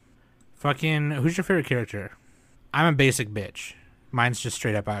 dude. Fucking, who's your favorite character? I'm a basic bitch. Mine's just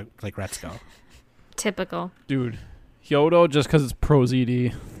straight up like Retsuko. Typical. Dude, Hyodo just because it's Pro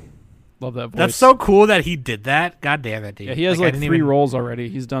ZD. Love that voice. That's so cool that he did that. God damn it, dude. Yeah, he has I like didn't 3 even- roles already.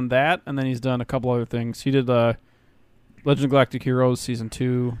 He's done that, and then he's done a couple other things. He did Legend of Galactic Heroes Season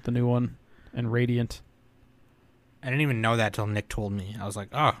 2, the new one, and Radiant. I didn't even know that till Nick told me. I was like,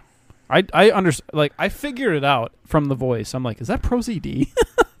 oh. I understand. Like, I figured it out from the voice. I'm like, is that Pro ZD?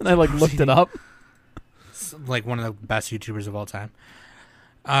 And I like looked it up. It's like one of the best YouTubers of all time.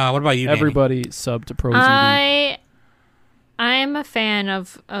 What about you, Danny? Everybody sub to Pro ZD. I'm a fan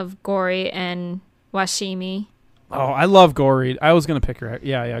of Gory and Washimi. Oh, I love Gory. I was gonna pick her.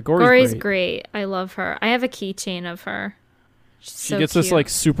 Yeah. Gory's great. I love her. I have a keychain of her. She gets this like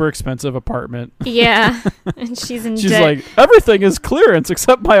super expensive apartment. Yeah, and she's in She's debt. like, everything is clearance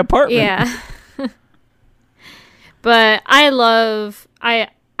except my apartment. Yeah. But I love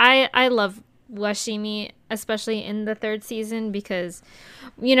Washimi, especially in the 3rd season, because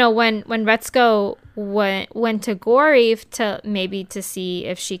when Retsuko went to Gory to see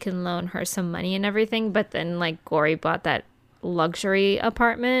if she can loan her some money and everything, but then like Gory bought that luxury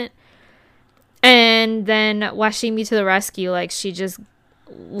apartment, and then Washimi to the rescue, like she just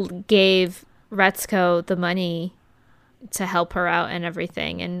gave Retsuko the money to help her out and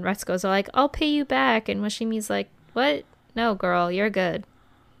everything, and Retsuko's like, I'll pay you back, and Washimi's like, what? No, girl, you're good.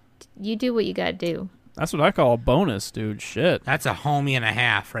 You do what you gotta do. That's what I call a bonus, dude. Shit. That's a homie and a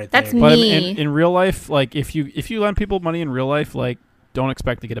half right That's there. But me. in real life, like if you lend people money in real life, like don't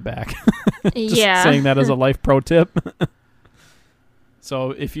expect to get it back. Just Yeah. saying that as a life pro tip.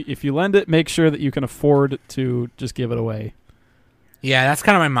 So if you lend it, make sure that you can afford to just give it away. Yeah, that's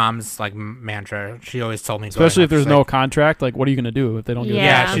kind of my mom's like mantra. She always told me, Especially if there's no like, contract, like what are you gonna do if they don't give it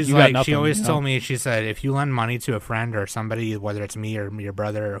Yeah. back? Yeah, she's You got like, nothing, she always you know? told me, she said, if you lend money to a friend or somebody, whether it's me or your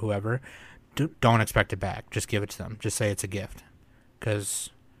brother or whoever, don't expect it back. Just give it to them. Just say it's a gift,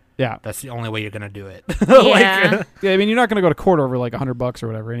 because Yeah. that's the only way you're gonna do it. Yeah. Yeah, I mean, you're not gonna go to court over like $100 or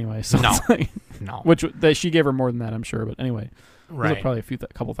whateper anyway. So No. it's like, No, which that she gave her more than that, I'm sure. But anyway, was it right? probably a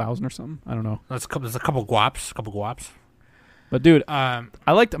couple thousand or something. I don't know. There's a couple guaps. But dude, Um,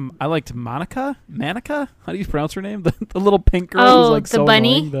 I liked Monica. Manica? How do you pronounce her name? The little pink girl who's Oh, like the so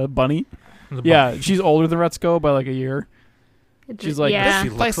bunny? annoying. The bunny. the Yeah, she's older than Retsuko by like a year. She's like, yeah. She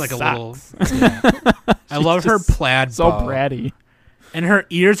looks like a little. sucks. I love her just plaid So bow. bratty. And her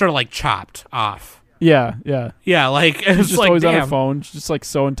ears are like chopped off. Yeah. Yeah, like She's it's just like always on her damn. phone. She's just like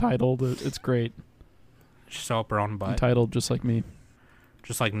so entitled. It's great. She's so up her own butt, Entitled, just like me.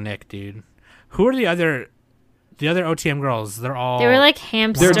 just like Nick, dude. Who are the other OTM girls? They're all. They were like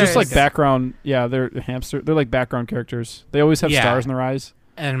hamsters. They're just like background. Yeah, they're hamster. They're like background characters. They always have Yeah. stars in their eyes.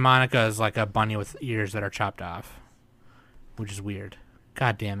 And Monica is like a bunny with ears that are chopped off, which is weird.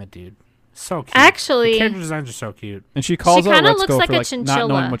 God damn it, dude. So cute. Actually- the character designs are so cute. And she calls out kinda Retsuko looks like for a like not chinchilla.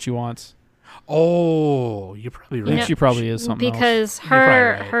 knowing what she wants. Oh, you're probably I right. think she probably is something else. because You're probably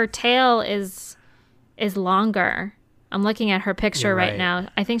her right. her tail is longer. I'm looking at her picture You're right right. now.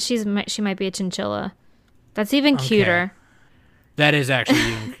 I think she might be a chinchilla. That's even Okay. cuter. That is actually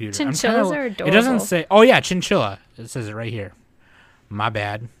even cuter. I'm Chinchillas kinda- are It doesn't adorable. say. Oh yeah, chinchilla. It says it right here. My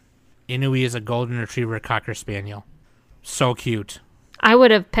bad. Inui is a golden retriever cocker spaniel. So cute. I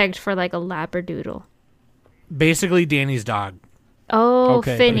would have pegged for like a labradoodle. Basically Danny's dog. Oh,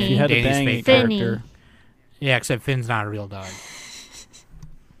 Okay, but if Finny. you had to Danny's bang a fake Finny. character. Yeah, except Finn's not a real dog.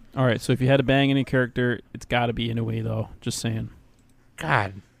 All right, so if you had to bang any character, it's got to be Inui, though. Just saying.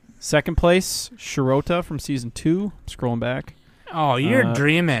 God. Second place, Shirota from season 2. Scrolling back. Oh, you're Uh,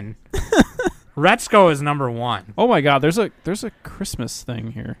 dreaming. Retsuko is number 1. Oh my God, there's a Christmas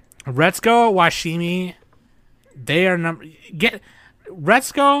thing here. Retsuko, Washimi, they are get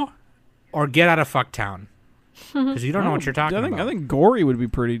Retsuko or get out of Fucktown. Because you don't know what you're talking about. I think Gory would be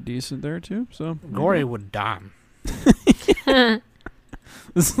pretty decent there too. So Gory would dom. this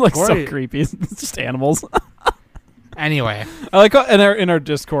is like so Gory- creepy. It's just animals. Anyway, I like how in our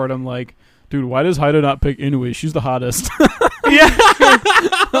Discord, I'm like, dude, why does Haida not pick Inui? She's the hottest. Yeah.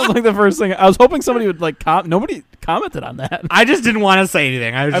 That was like the first thing. I was hoping somebody would like nobody commented on that. I just didn't want to say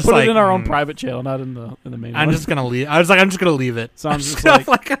anything. I was I just put like, it in our own private channel, not in the main I'm one. just gonna leave. I was like, I'm just gonna leave it. So I'm I'm just gonna,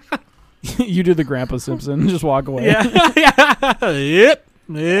 like, you do the Grandpa Simpson, just walk away. yeah, yeah, yep.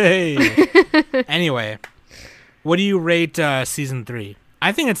 Hey. Anyway, what do you rate season 3?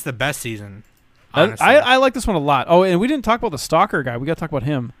 I think it's the best season. Honestly. I like this one a lot. Oh, and we didn't talk about the stalker guy. We got to talk about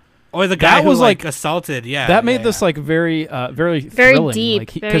him. Or the guy that who was, like like- assaulted. Yeah, that made yeah, this yeah. like very Very thrilling. deep.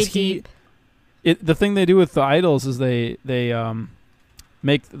 Like, Very deep. The thing they do with the idols is they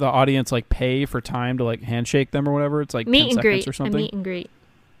make the audience like pay for time to like handshake them or whatever. It's like 10 Meet and seconds greet. or A something. meet and greet.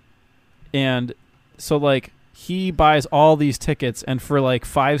 And so like he buys all these tickets, and for like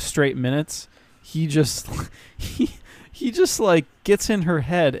 5 straight minutes, he just he just like gets in her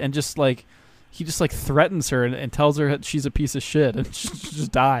head and just like he just like threatens her and tells her that she's a piece of shit and she should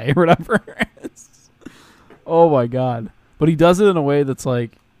just die or whatever. Oh my god! But he does it in a way that's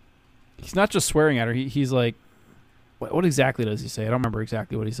like he's not just swearing at her. He's like, what exactly does he say? I don't remember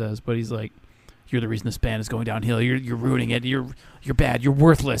exactly what he says, but he's like, "You're the reason this band is going downhill. You're ruining it. You're bad. You're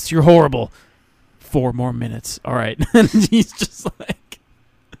worthless. You're horrible." 4 more minutes. All right. And he's just like,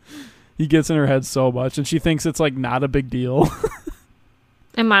 he gets in her head so much, and she thinks it's like not a big deal.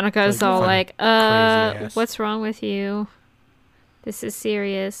 And Monica's Like, all fucking like, crazy ass. what's wrong with you? This is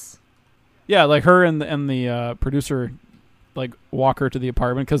serious. Yeah, like her and the producer like walk her to the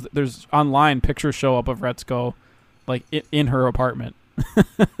apartment because there's online pictures show up of Retsuko like in her apartment.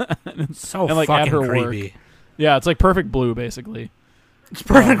 It's so and, like, at fucking her work. creepy. Yeah, it's like perfect blue basically, It's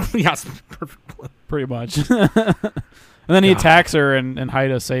perfect. Yes, perfect. pretty much. And then he God. attacks her, and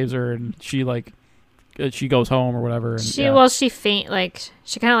Haida saves her, and she like she goes home or whatever. And, She yeah. she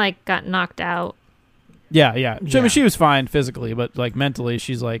kind of like got knocked out. Yeah. I Yeah. mean, she was fine physically, but like mentally,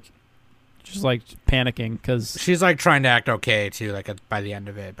 she's like just like panicking because She's like trying to act okay too, like by the end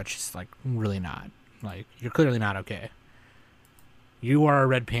of it, but she's like really not. Like, you're clearly not okay. You are a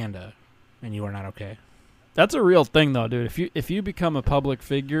red panda, and you are not okay. that's a real thing though, dude. If you become a public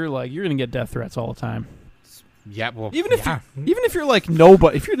figure, like you're gonna get death threats all the time. Yeah, well, Even if yeah. Even if you're like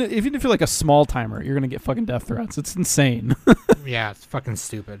nobody, even if you're like a small timer, you're gonna get fucking death threats. It's insane. Yeah, it's fucking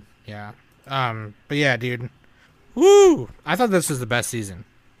stupid. Yeah. But yeah, dude. Woo! I thought this was the best season.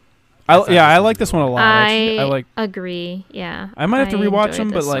 I thought this like was this the one a lot. Actually. I like. agree. Yeah. I might have to rewatch enjoyed them,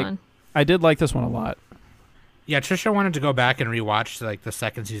 but this like one. I did like this one a lot. Yeah, Trisha wanted to go back and rewatch like the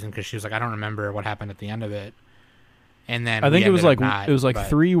second season because she was like, I don't remember what happened at the end of it. And then I think we it was ended like up not, it was like but-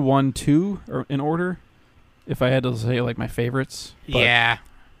 3, 1, 2 or in order. If I had to say like my favorites. But Yeah.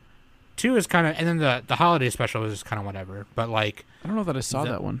 2 is kind of, and then the holiday special was just kind of whatever. But like, I don't know that I saw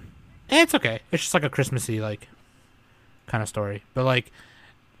The- that one. it's okay. It's just like a Christmassy like kind of story. But like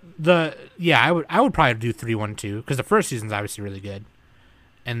I would probably do 3, 1, 2 because the first season's obviously really good,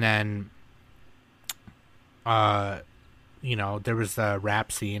 and then there was the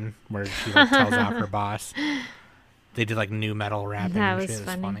rap scene where she like tells off her boss. They did like new metal rapping. That and was shit. It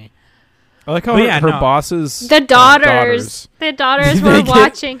was funny. funny. I like how But her, yeah, her no. bosses, The daughters They were get-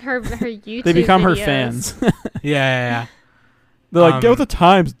 watching her YouTube. they become her videos. fans. Yeah. They're like, get with Um, the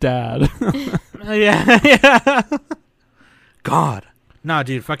times, Dad. Yeah. God. No,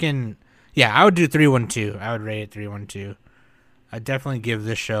 dude, fucking yeah, I would do 3, 1, 2. I would rate it 3, 1, 2. I'd definitely give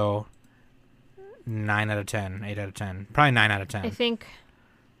this show 9 out of 10, 8 out of 10. Probably 9 out of 10. I think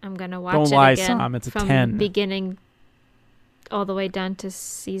I'm gonna watch Don't it lie, again Sam, it's a from 10. beginning all the way down to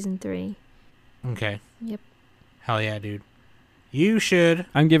season 3. Okay. Yep. Hell yeah, dude. You should.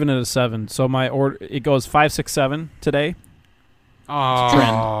 I'm giving it a 7. So my order it goes 5, 6, 7 today.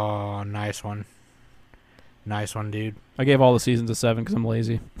 Oh, nice one. Nice one, dude. I gave all the seasons a 7 because I'm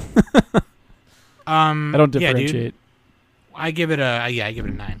lazy. I I don't differentiate. I give it a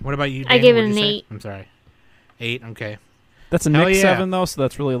 9. What about you, I Dan? give it What'd an you say? 8. I'm sorry. 8, okay. That's a Hell Nick yeah. 7 though, so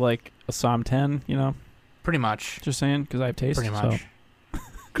that's really like a Psalm 10. You know, Pretty much. just saying because I have taste. Pretty so. much.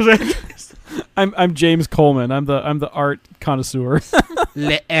 Because I'm James Coleman. I'm the art connoisseur.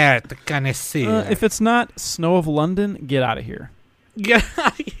 Le air de connoisseur. If it's not Snow of London, get out of here. Get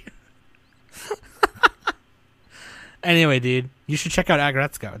out of here. Anyway, dude, you should check out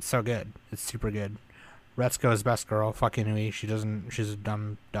Agretsuko. It's so good. It's super good. Retsuko is best girl. Fucking Inui. She's a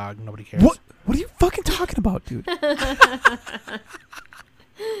dumb dog. Nobody cares. What? What are you fucking talking about, dude? Dude,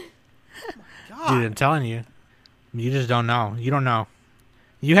 I'm telling you. You just don't know. You don't know.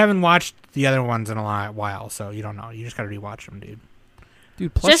 You haven't watched the other ones in a while, so you don't know. You just gotta rewatch them, dude.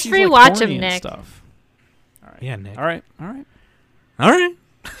 Dude, plus Just she's, like, rewatch horny him, and Nick. Stuff. Yeah, Nick. All right. All right.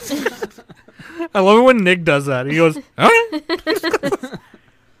 I love it when Nick does that. He goes, all right.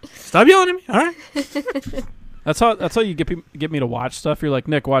 Stop yelling at me. All right. That's how you get me to watch stuff. You're like,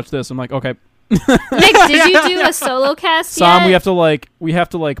 Nick, watch this. I'm like, okay. Nick, did you do a solo cast Sam, yet? we have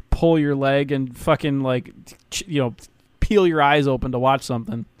to pull your leg and fucking peel your eyes open to watch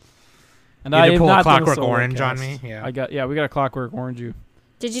something. And You I had to have pull a not done Clockwork solo Orange on cast. me? Yeah. We got a Clockwork Orange you.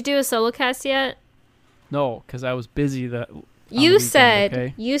 Did you do a solo cast yet? No, because I was busy that. on the You weekend, said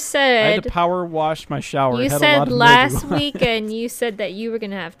okay? you I said had to power wash my shower. you It had a said lot of last mildew on it. weekend you said that you were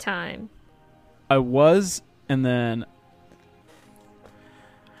gonna have time. I was, and then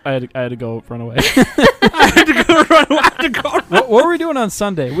I had to go run away. What were we doing on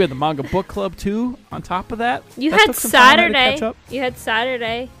Sunday? We had the manga book club too. On top of that, You That had took some time. I had to Saturday. catch up. You had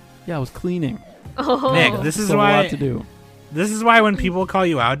Saturday. Yeah, I was cleaning. Oh, Nick, this is So a why lot to do. This is why when people call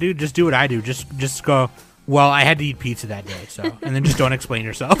you out, dude, just do what I do. Just go, well, I had to eat pizza that day, so. And then just don't explain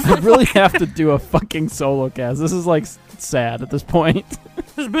yourself. I really have to do a fucking solo cast. This is sad at this point.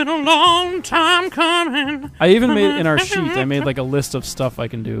 It's been a long time coming. I even made in our sheet. I made a list of stuff I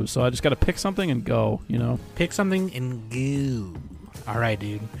can do. So I just got to pick something and go. Pick something and go. All right,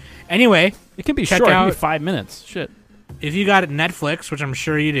 dude. Anyway, It can be Check short. It can be out- 5 minutes. Shit. if you got Netflix, which I'm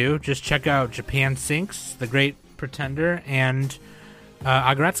sure you do, just check out Japan Sinks, The Great Pretender, and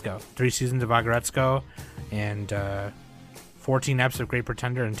Agretsuko. 3 seasons of Agretsuko, and 14 episodes of Great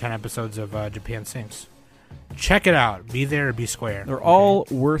Pretender, and 10 episodes of Japan Sinks. Check it out. Be there or be square. They're okay? all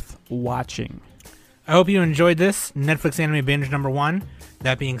worth watching. I hope you enjoyed this Netflix anime binge number 1.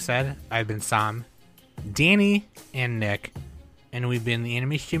 That being said, I've been Sam, Danny, and Nick, and we've been the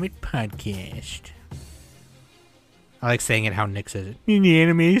Anime Summit Podcast. I like saying it how Nick says it. The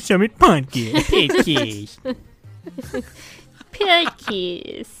Anime Summit Podcast. Pickies.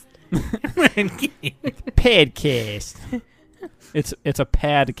 Padcast. It's a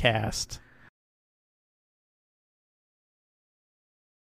padcast.